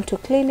 so I want to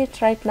clean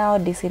it right now,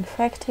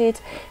 disinfect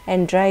it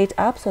and dry it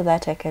up so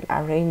that I can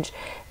arrange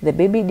the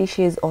baby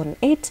dishes on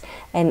it,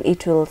 and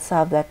it will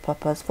serve that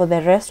purpose. For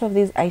the rest of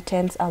these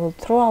items, I will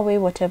throw away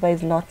whatever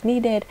is not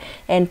needed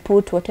and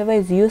put whatever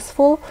is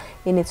useful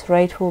in its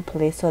rightful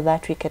place so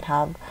that we can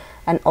have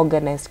an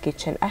organized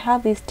kitchen. I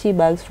have these tea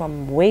bags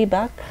from way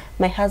back.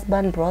 My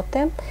husband brought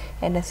them,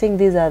 and I think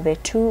these are the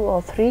 2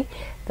 or 3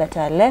 that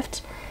are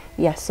left.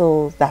 Yeah,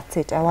 so that's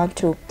it. I want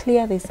to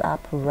clear this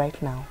up right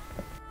now.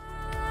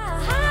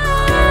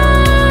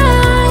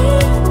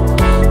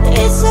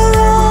 It's a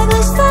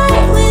rubber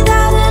fight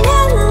without an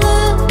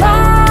alibi.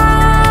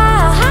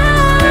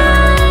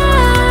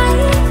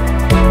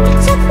 You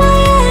took my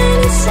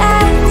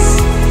innocence.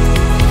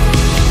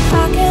 I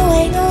can't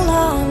wait no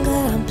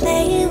longer. I'm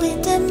playing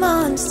with the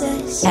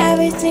monsters.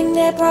 Everything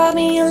that brought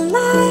me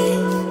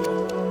alive.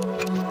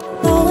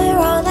 Going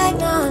wrong like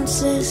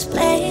nonsense.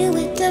 Playing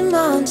with the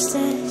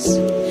monsters.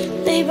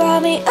 They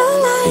brought me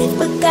alive,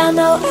 but got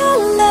no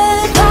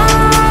alibi.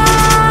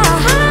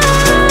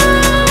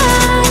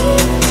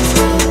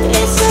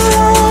 It's a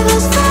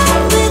lover's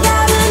fight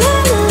without an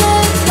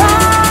alibi.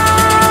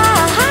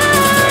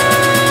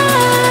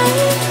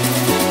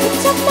 You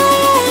took my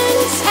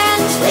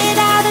innocence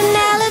without an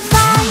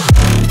alibi.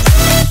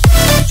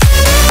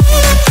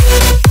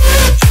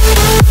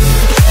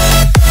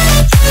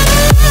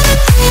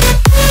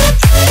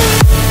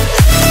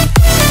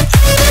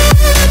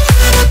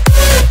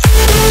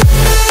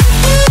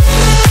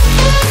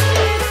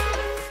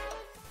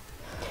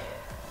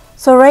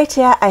 So right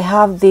here I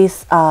have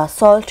this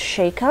salt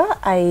shaker.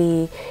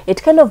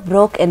 It kind of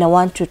broke, and I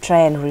want to try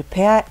and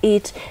repair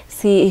it,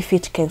 see if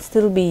it can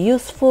still be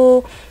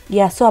useful.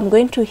 Yeah, so I'm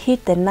going to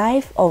heat the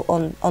knife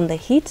on the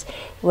heat.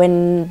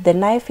 When the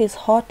knife is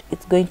hot,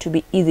 it's going to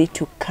be easy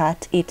to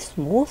cut it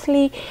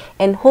smoothly,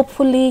 and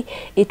hopefully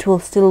it will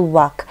still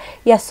work.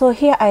 Yeah, so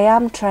here I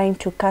am trying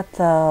to cut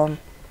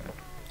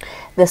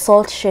the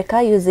salt shaker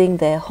using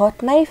the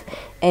hot knife,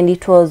 and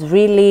it was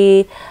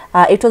really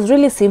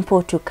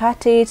simple to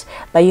cut it,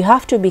 but you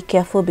have to be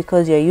careful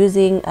because you're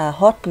using a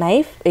hot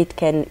knife. It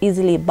can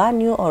easily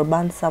burn you or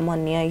burn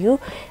someone near you.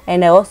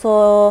 And I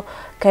also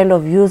kind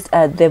of used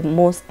the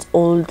most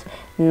old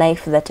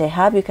knife that I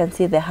have. You can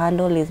see the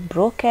handle is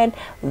broken,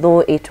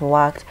 though it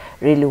worked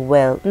really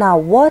well. Now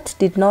what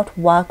did not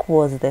work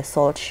was the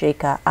salt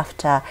shaker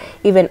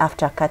even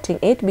after cutting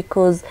it,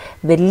 because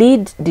the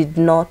lid did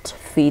not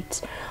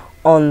fit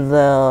on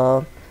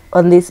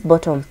this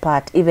bottom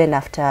part even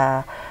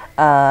after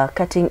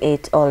cutting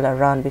it all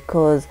around,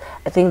 because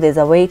I think there's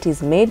a way it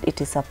is made,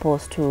 it is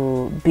supposed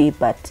to be,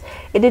 but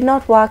it did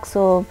not work.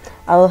 So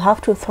I will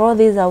have to throw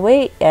these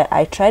away.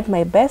 I tried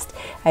my best.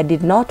 I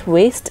did not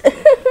waste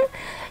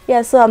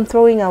yeah, so I'm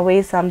throwing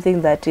away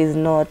something that is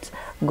not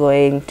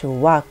going to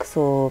work.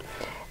 So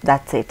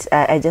that's it.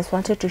 I just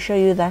wanted to show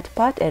you that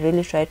part. I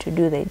really tried to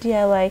do the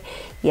DIY,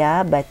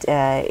 yeah, but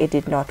it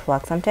did not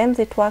work. Sometimes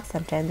it works,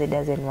 sometimes it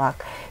doesn't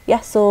work. Yeah,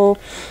 so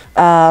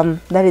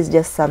that is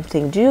just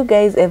something. Do you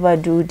guys ever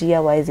do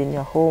DIYs in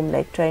your home,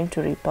 like trying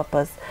to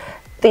repurpose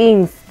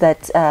things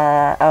that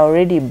are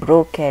already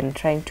broken,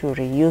 trying to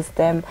reuse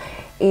them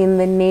in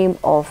the name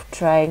of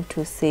trying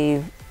to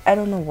save? I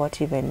don't know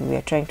what even we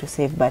are trying to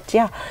save, but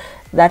yeah,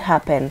 that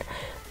happened.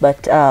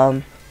 But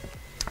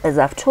as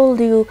I've told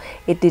you,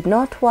 it did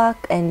not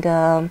work, and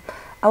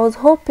I was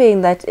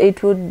hoping that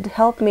it would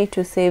help me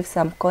to save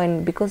some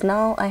coin, because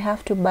now I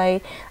have to buy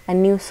a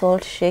new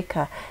salt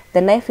shaker. The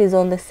knife is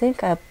on the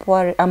sink.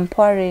 I'm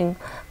pouring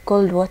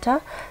cold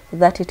water so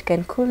that it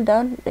can cool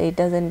down. It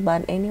doesn't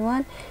burn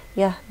anyone.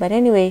 Yeah, but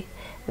anyway,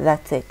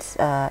 that's it.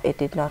 It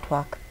did not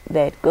work.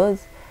 There it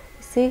goes.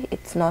 See,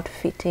 it's not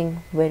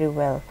fitting very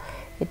well.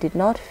 It did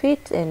not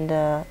fit, and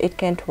it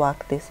can't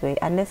work this way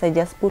unless I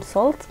just put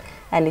salt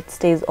and it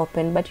stays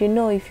open. But you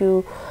know, if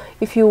you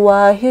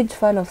were a huge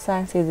fan of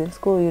sciences in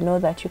school, you know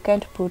that you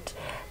can't put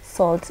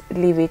salt,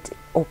 leave it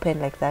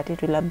open like that.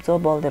 It will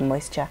absorb all the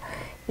moisture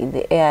in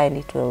the air and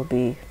it will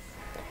be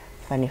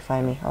funny.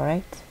 All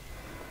right.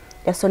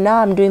 Yeah, so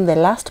now I'm doing the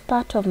last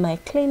part of my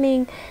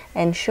cleaning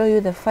and show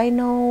you the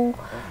final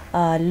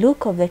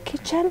look of the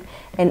kitchen,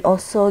 and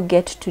also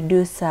get to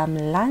do some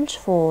lunch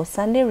for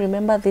Sunday.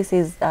 Remember, this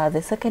is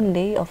the second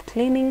day of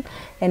cleaning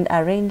and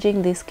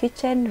arranging this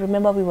kitchen.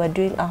 Remember, we were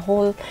doing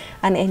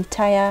an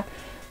entire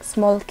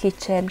small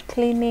kitchen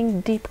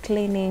cleaning, deep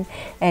cleaning,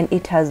 and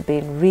it has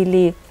been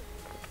really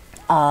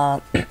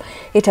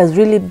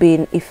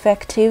been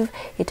effective.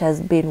 It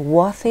has been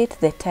worth it.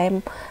 The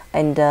time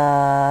and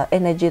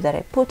energy that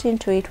I put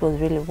into it was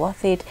really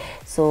worth it.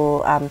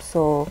 So I'm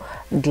so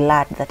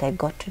glad that I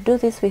got to do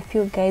this with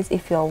you guys.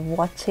 If you're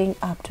watching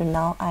up to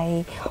now,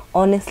 I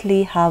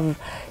honestly have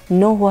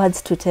no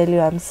words to tell you.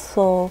 I'm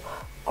so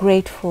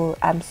grateful.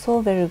 I'm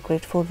so very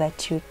grateful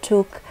that you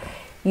took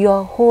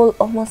your whole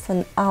almost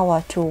an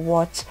hour to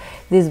watch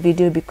this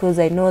video, because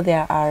I know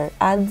there are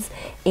ads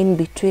in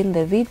between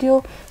the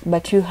video,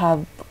 but you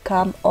have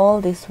come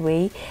all this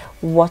way,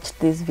 watched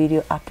this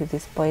video up to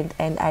this point,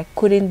 and I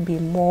couldn't be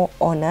more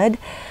honored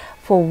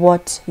for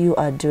what you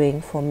are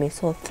doing for me.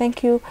 So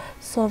thank you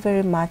so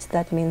very much.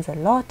 That means a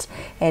lot,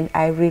 and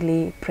I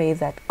really pray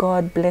that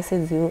God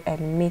blesses you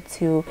and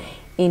meets you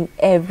in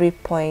every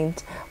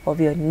point of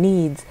your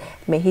needs.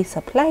 May He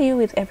supply you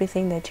with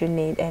everything that you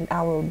need, and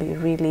I will be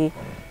really,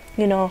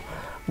 you know,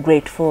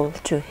 grateful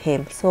to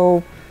Him.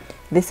 So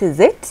this is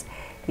it.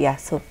 Yeah,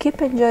 so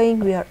keep enjoying.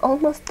 We are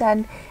almost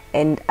done,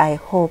 and I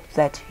hope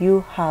that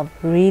you have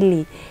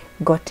really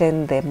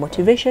gotten the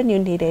motivation you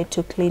needed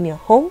to clean your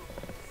home.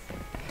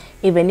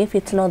 Even if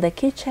it's not the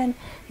kitchen,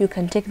 you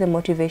can take the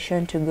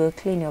motivation to go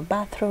clean your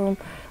bathroom,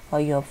 or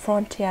your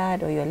front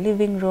yard, or your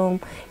living room,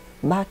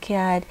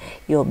 backyard,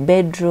 your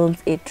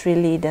bedrooms. It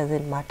really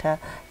doesn't matter.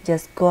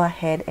 Just go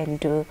ahead and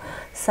do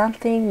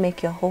something.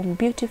 Make your home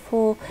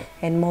beautiful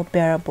and more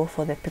bearable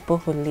for the people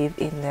who live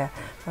in there.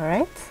 All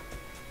right.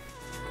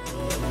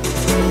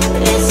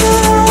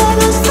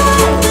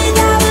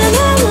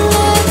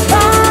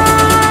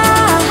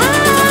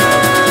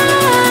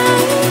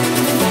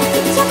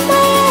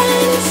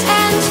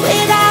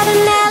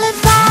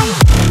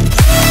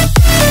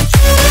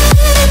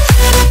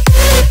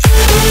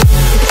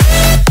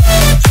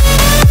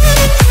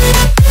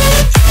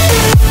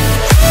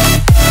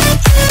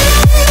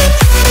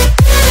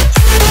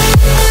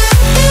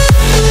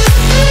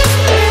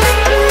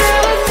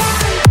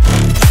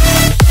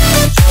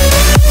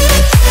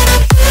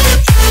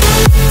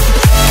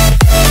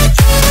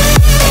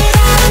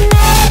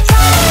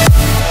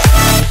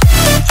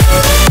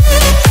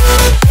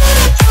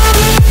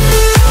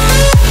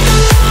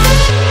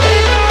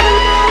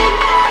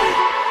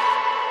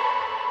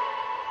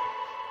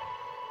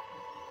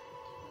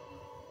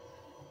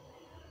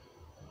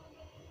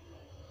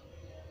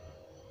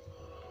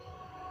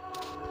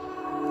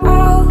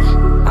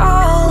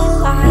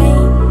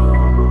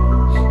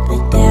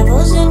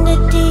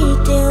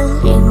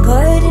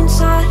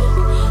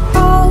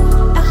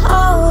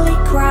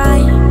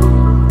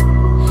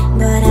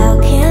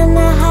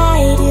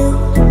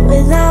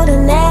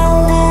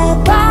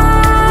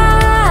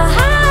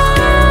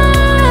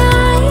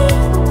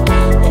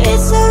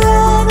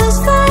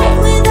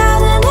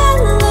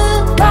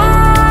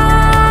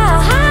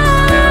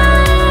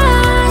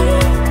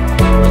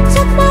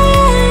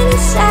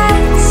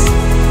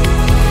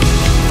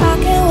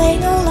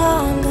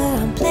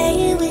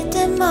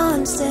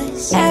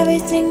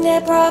 Everything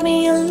that brought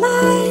me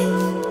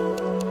alive,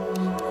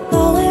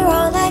 though we're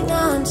all like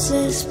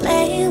monsters,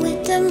 playing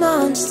with the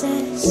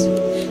monsters.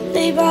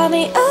 They brought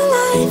me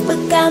alive,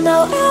 but got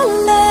no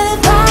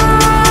alibi.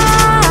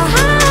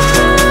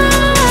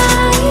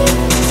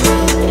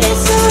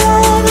 It's a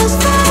lover's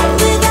fight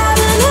without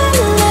an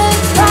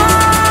alibi.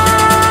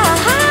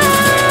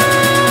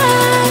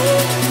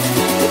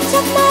 You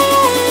took my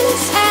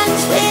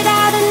innocence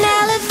without an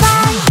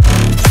alibi.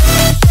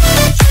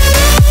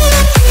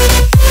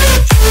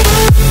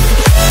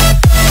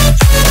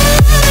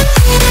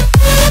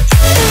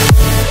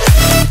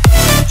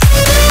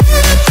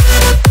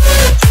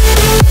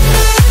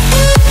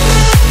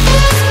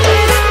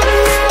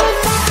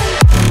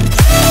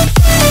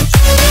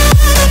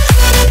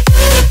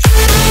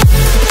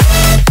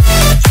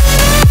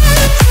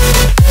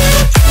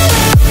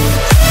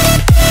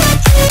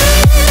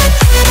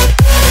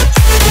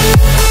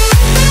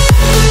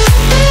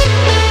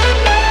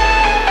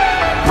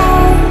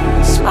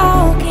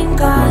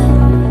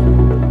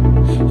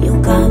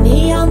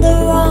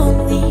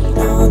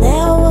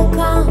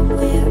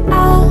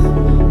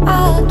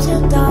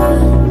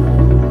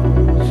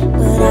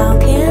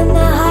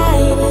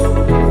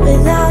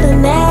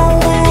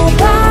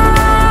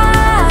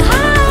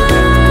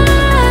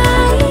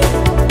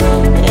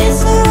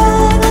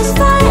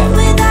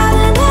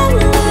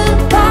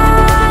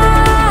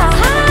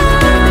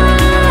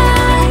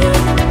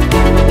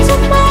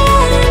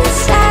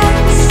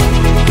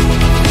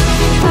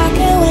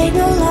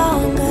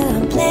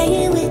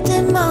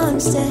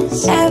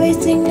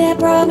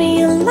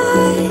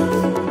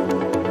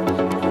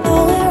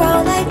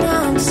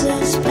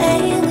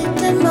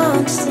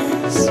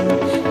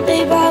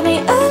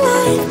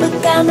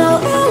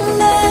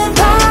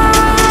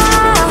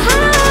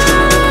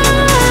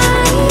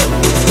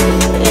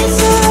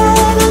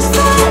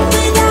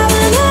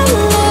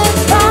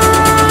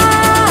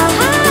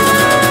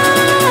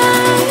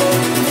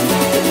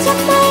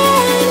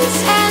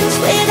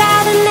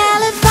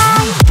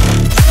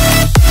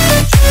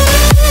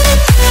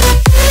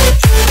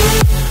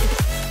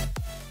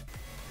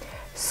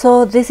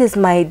 So this is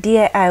my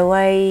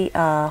DIY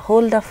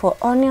holder for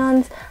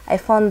onions. I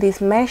found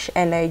this mesh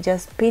and I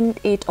just pinned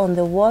it on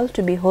the wall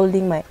to be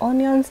holding my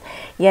onions.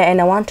 Yeah,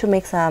 and I want to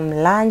make some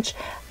lunch.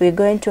 We're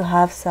going to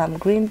have some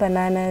green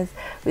bananas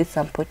with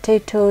some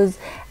potatoes.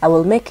 I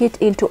will make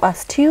it into a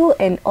stew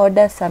and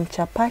order some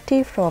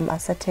chapati from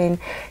a certain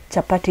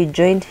chapati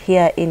joint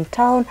here in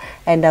town,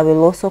 and I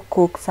will also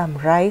cook some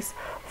rice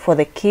for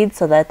the kids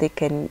so that they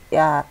can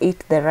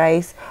eat the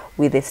rice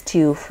with the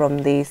stew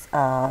from this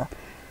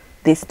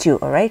stew.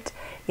 All right,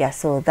 yeah,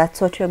 so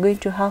that's what you're going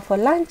to have for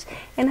lunch,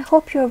 and I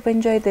hope you have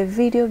enjoyed the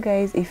video,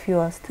 guys. If you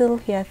are still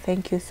here,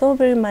 thank you so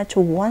very much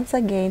once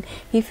again.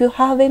 If you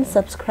haven't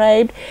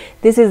subscribed,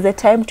 this is the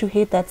time to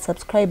hit that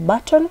subscribe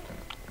button.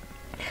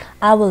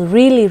 I will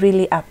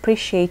really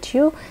appreciate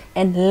you,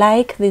 and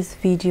like this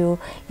video,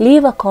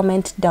 leave a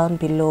comment down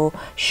below,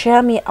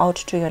 share me out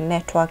to your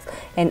networks,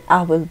 and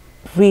I will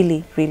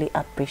really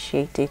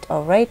appreciate it.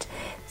 All right,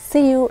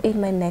 see you in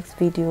my next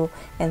video,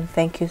 and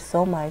thank you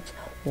so much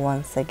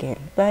once again.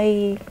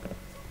 Bye.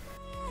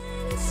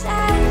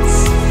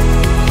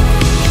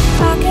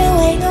 I can't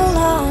wait no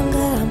longer.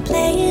 I'm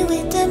playing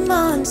with the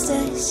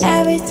monsters.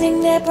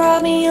 Everything that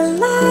brought me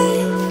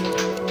alive.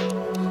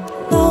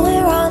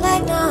 Going wrong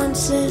like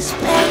nonsense.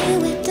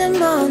 Playing with the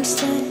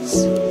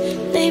monsters.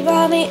 They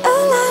brought me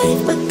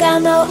alive, but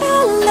got no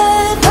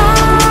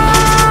alibi.